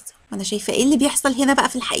breakfast؟ وانا شايفة ايه اللي بيحصل هنا بقى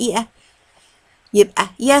في الحقيقة؟ يبقى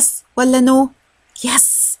yes ولا no؟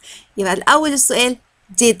 yes. يبقى الأول السؤال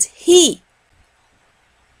did he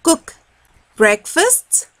cook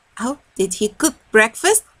breakfast؟ أهو did he cook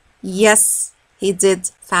breakfast؟ yes he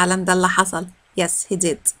did. فعلا ده اللي حصل. yes he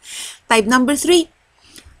did. طيب number 3.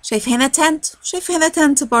 شايف هنا tent وشايف هنا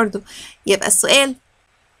tent برضو. يبقى السؤال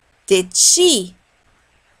did she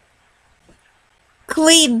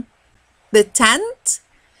clean the tent؟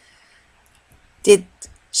 did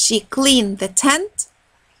she clean the tent؟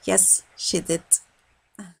 yes she did.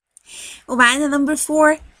 ومعانا number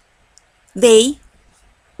 4. they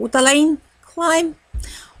وطالعين climb،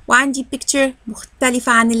 وعندي picture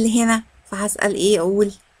مختلفة عن اللي هنا، فهسأل ايه؟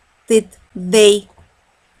 اقول did they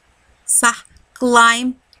صح climb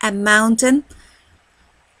a mountain؟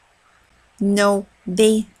 no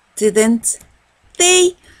they didn't.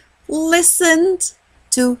 they listened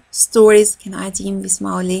to stories. كانوا قاعدين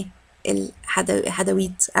بيسمعوا ليه؟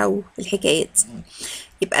 الحدويت أو الحكايات.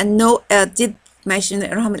 يبقى no did، معلش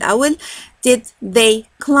نقراها من الأول. did they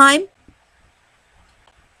climb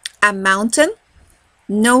a mountain?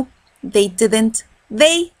 no they didn't.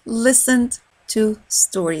 they listened to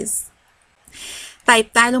stories.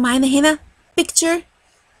 طيب تعالوا معانا هنا picture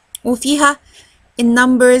وفيها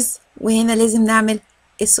النمبرز، وهنا لازم نعمل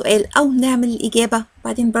السؤال أو نعمل الإجابة،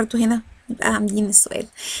 وبعدين برضو هنا نبقى عاملين السؤال.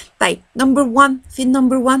 طيب نمبر 1. فين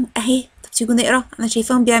نمبر 1 أهي؟ طب تيجوا نقرا. أنا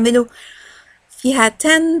شايفاهم بيعملوا فيها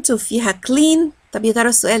tent وفيها clean. طب يا ترى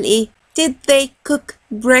السؤال إيه؟ did they cook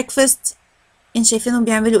breakfast؟ إن شايفينهم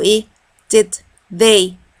بيعملوا إيه؟ did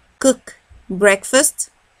they cook breakfast؟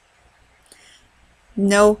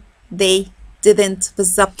 no they didn't.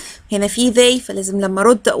 بالظبط، هنا في they، فلازم لما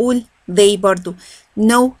أرد أقول they برضو.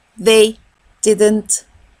 no they didn't.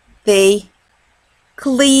 they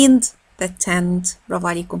cleaned the tent. برافو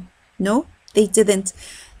عليكم. no they didn't.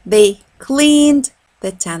 they cleaned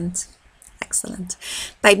the tent. excellent.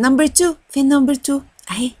 طيب number 2. فين number 2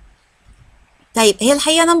 اهي؟ طيب هي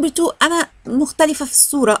الحقيقة number 2 أنا مختلفة في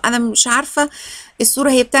الصورة، أنا مش عارفة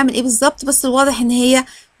الصورة هي بتعمل إيه بالظبط، بس الواضح إن هي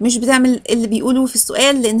مش بتعمل اللي بيقولوا في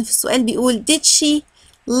السؤال، لأن في السؤال بيقول did she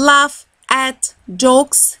laugh at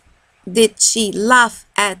jokes؟ did she laugh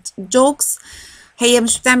at jokes؟ هي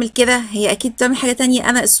مش بتعمل كده، هي أكيد بتعمل حاجة تانية.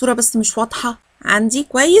 أنا الصورة بس مش واضحة عندي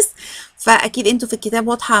كويس، فأكيد أنتوا في الكتاب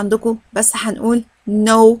واضحة عندكم، بس هنقول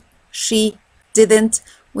no she didn't،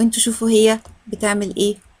 وأنتوا شوفوا هي بتعمل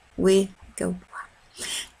إيه وجاوبوها.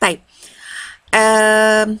 طيب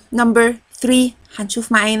نمبر 3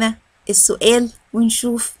 هنشوف معانا السؤال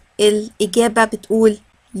ونشوف الإجابة بتقول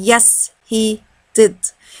yes he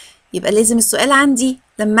did. يبقى لازم السؤال عندي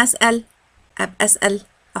لما أسأل أبقى أسأل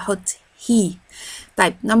أحط he.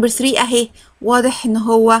 طيب نمبر 3 أهي، واضح إن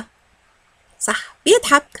هو صح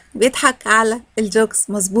بيضحك على الجوكس.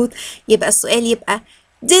 مظبوط. يبقى السؤال يبقى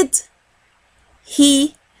did he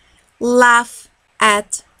laugh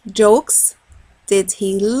at jokes؟ did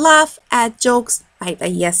he laugh at jokes؟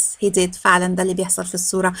 هيبقى yes he did. فعلا ده اللي بيحصل في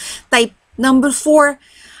الصورة. طيب نمبر 4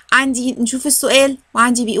 عندي نشوف السؤال،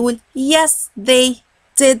 وعندي بيقول yes they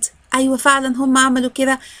did. أيوة فعلا هم عملوا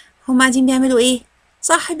كده. هم قاعدين بيعملوا إيه؟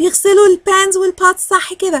 صح بيغسلوا البانز والباتس،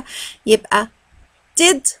 صح كده. يبقى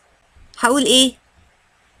did هقول إيه؟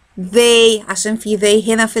 they، عشان في they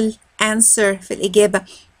هنا في الانسر في الإجابة.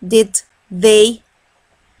 did they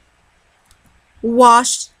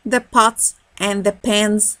wash the pots and the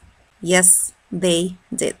pans؟ yes they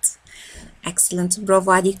did. excellent.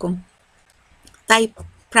 برافو عليكم. طيب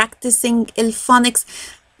practicing الفونكس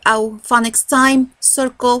أو phonics time.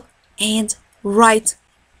 circle and write.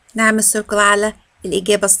 نعمل circle على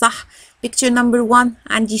الإجابة الصح. picture number 1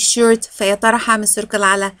 عندي shirt، فيا ترى هعمل circle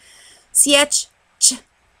على ch ch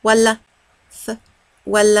ولا th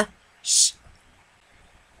ولا sh؟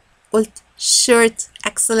 قلت shirt.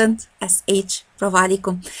 excellent. sh. برافو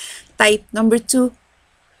عليكم. طيب number 2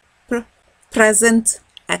 present.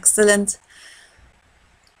 excellent.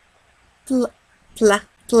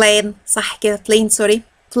 plain صح كده. plain sorry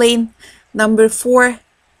plain. number 4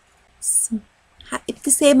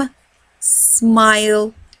 ابتسامة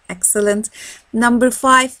smile. excellent. number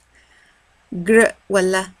 5 جر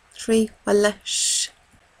ولا tree ولا ش؟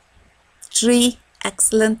 tree.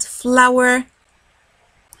 excellent. flower.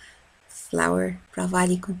 flower. برافو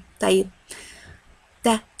عليكم. طيب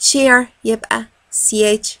ده chair يبقى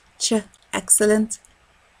ch ch. excellent.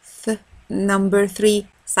 number 3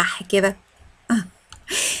 صح كده.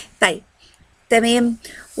 طيب تمام.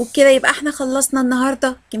 وبكده يبقى احنا خلصنا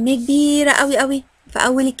النهارده كمية كبيرة قوي قوي في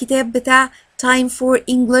أول الكتاب بتاع Time for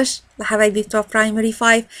English لحبايبي بتوع Primary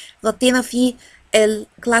 5. غطينا فيه ال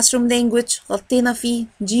Classroom Language، غطينا فيه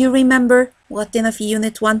Do you remember، وغطينا فيه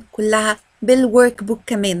Unit 1 كلها بالورك بوك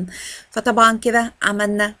كمان. فطبعا كده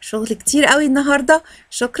عملنا شغل كتير قوي النهارده.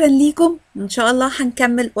 شكرا ليكم، وان شاء الله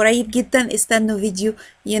هنكمل قريب جدا. استنوا فيديو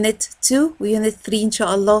Unit 2 و Unit 3 ان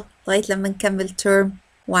شاء الله لغاية لما نكمل Term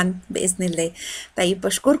 1 بإذن الله. طيب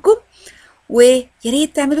بشكركم، ويا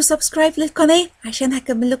ريت تعملوا سبسكرايب للقناة عشان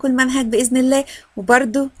هكمل لكم المنهج بإذن الله.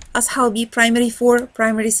 وبرده أصحابي Primary 4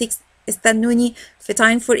 Primary 6 استنوني في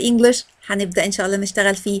Time for English، هنبدأ إن شاء الله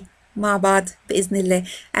نشتغل فيه مع بعض بإذن الله.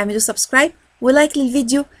 اعملوا سبسكرايب ولايك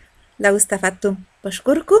للفيديو لو استفدتم.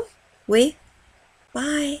 بشكركم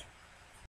وباي.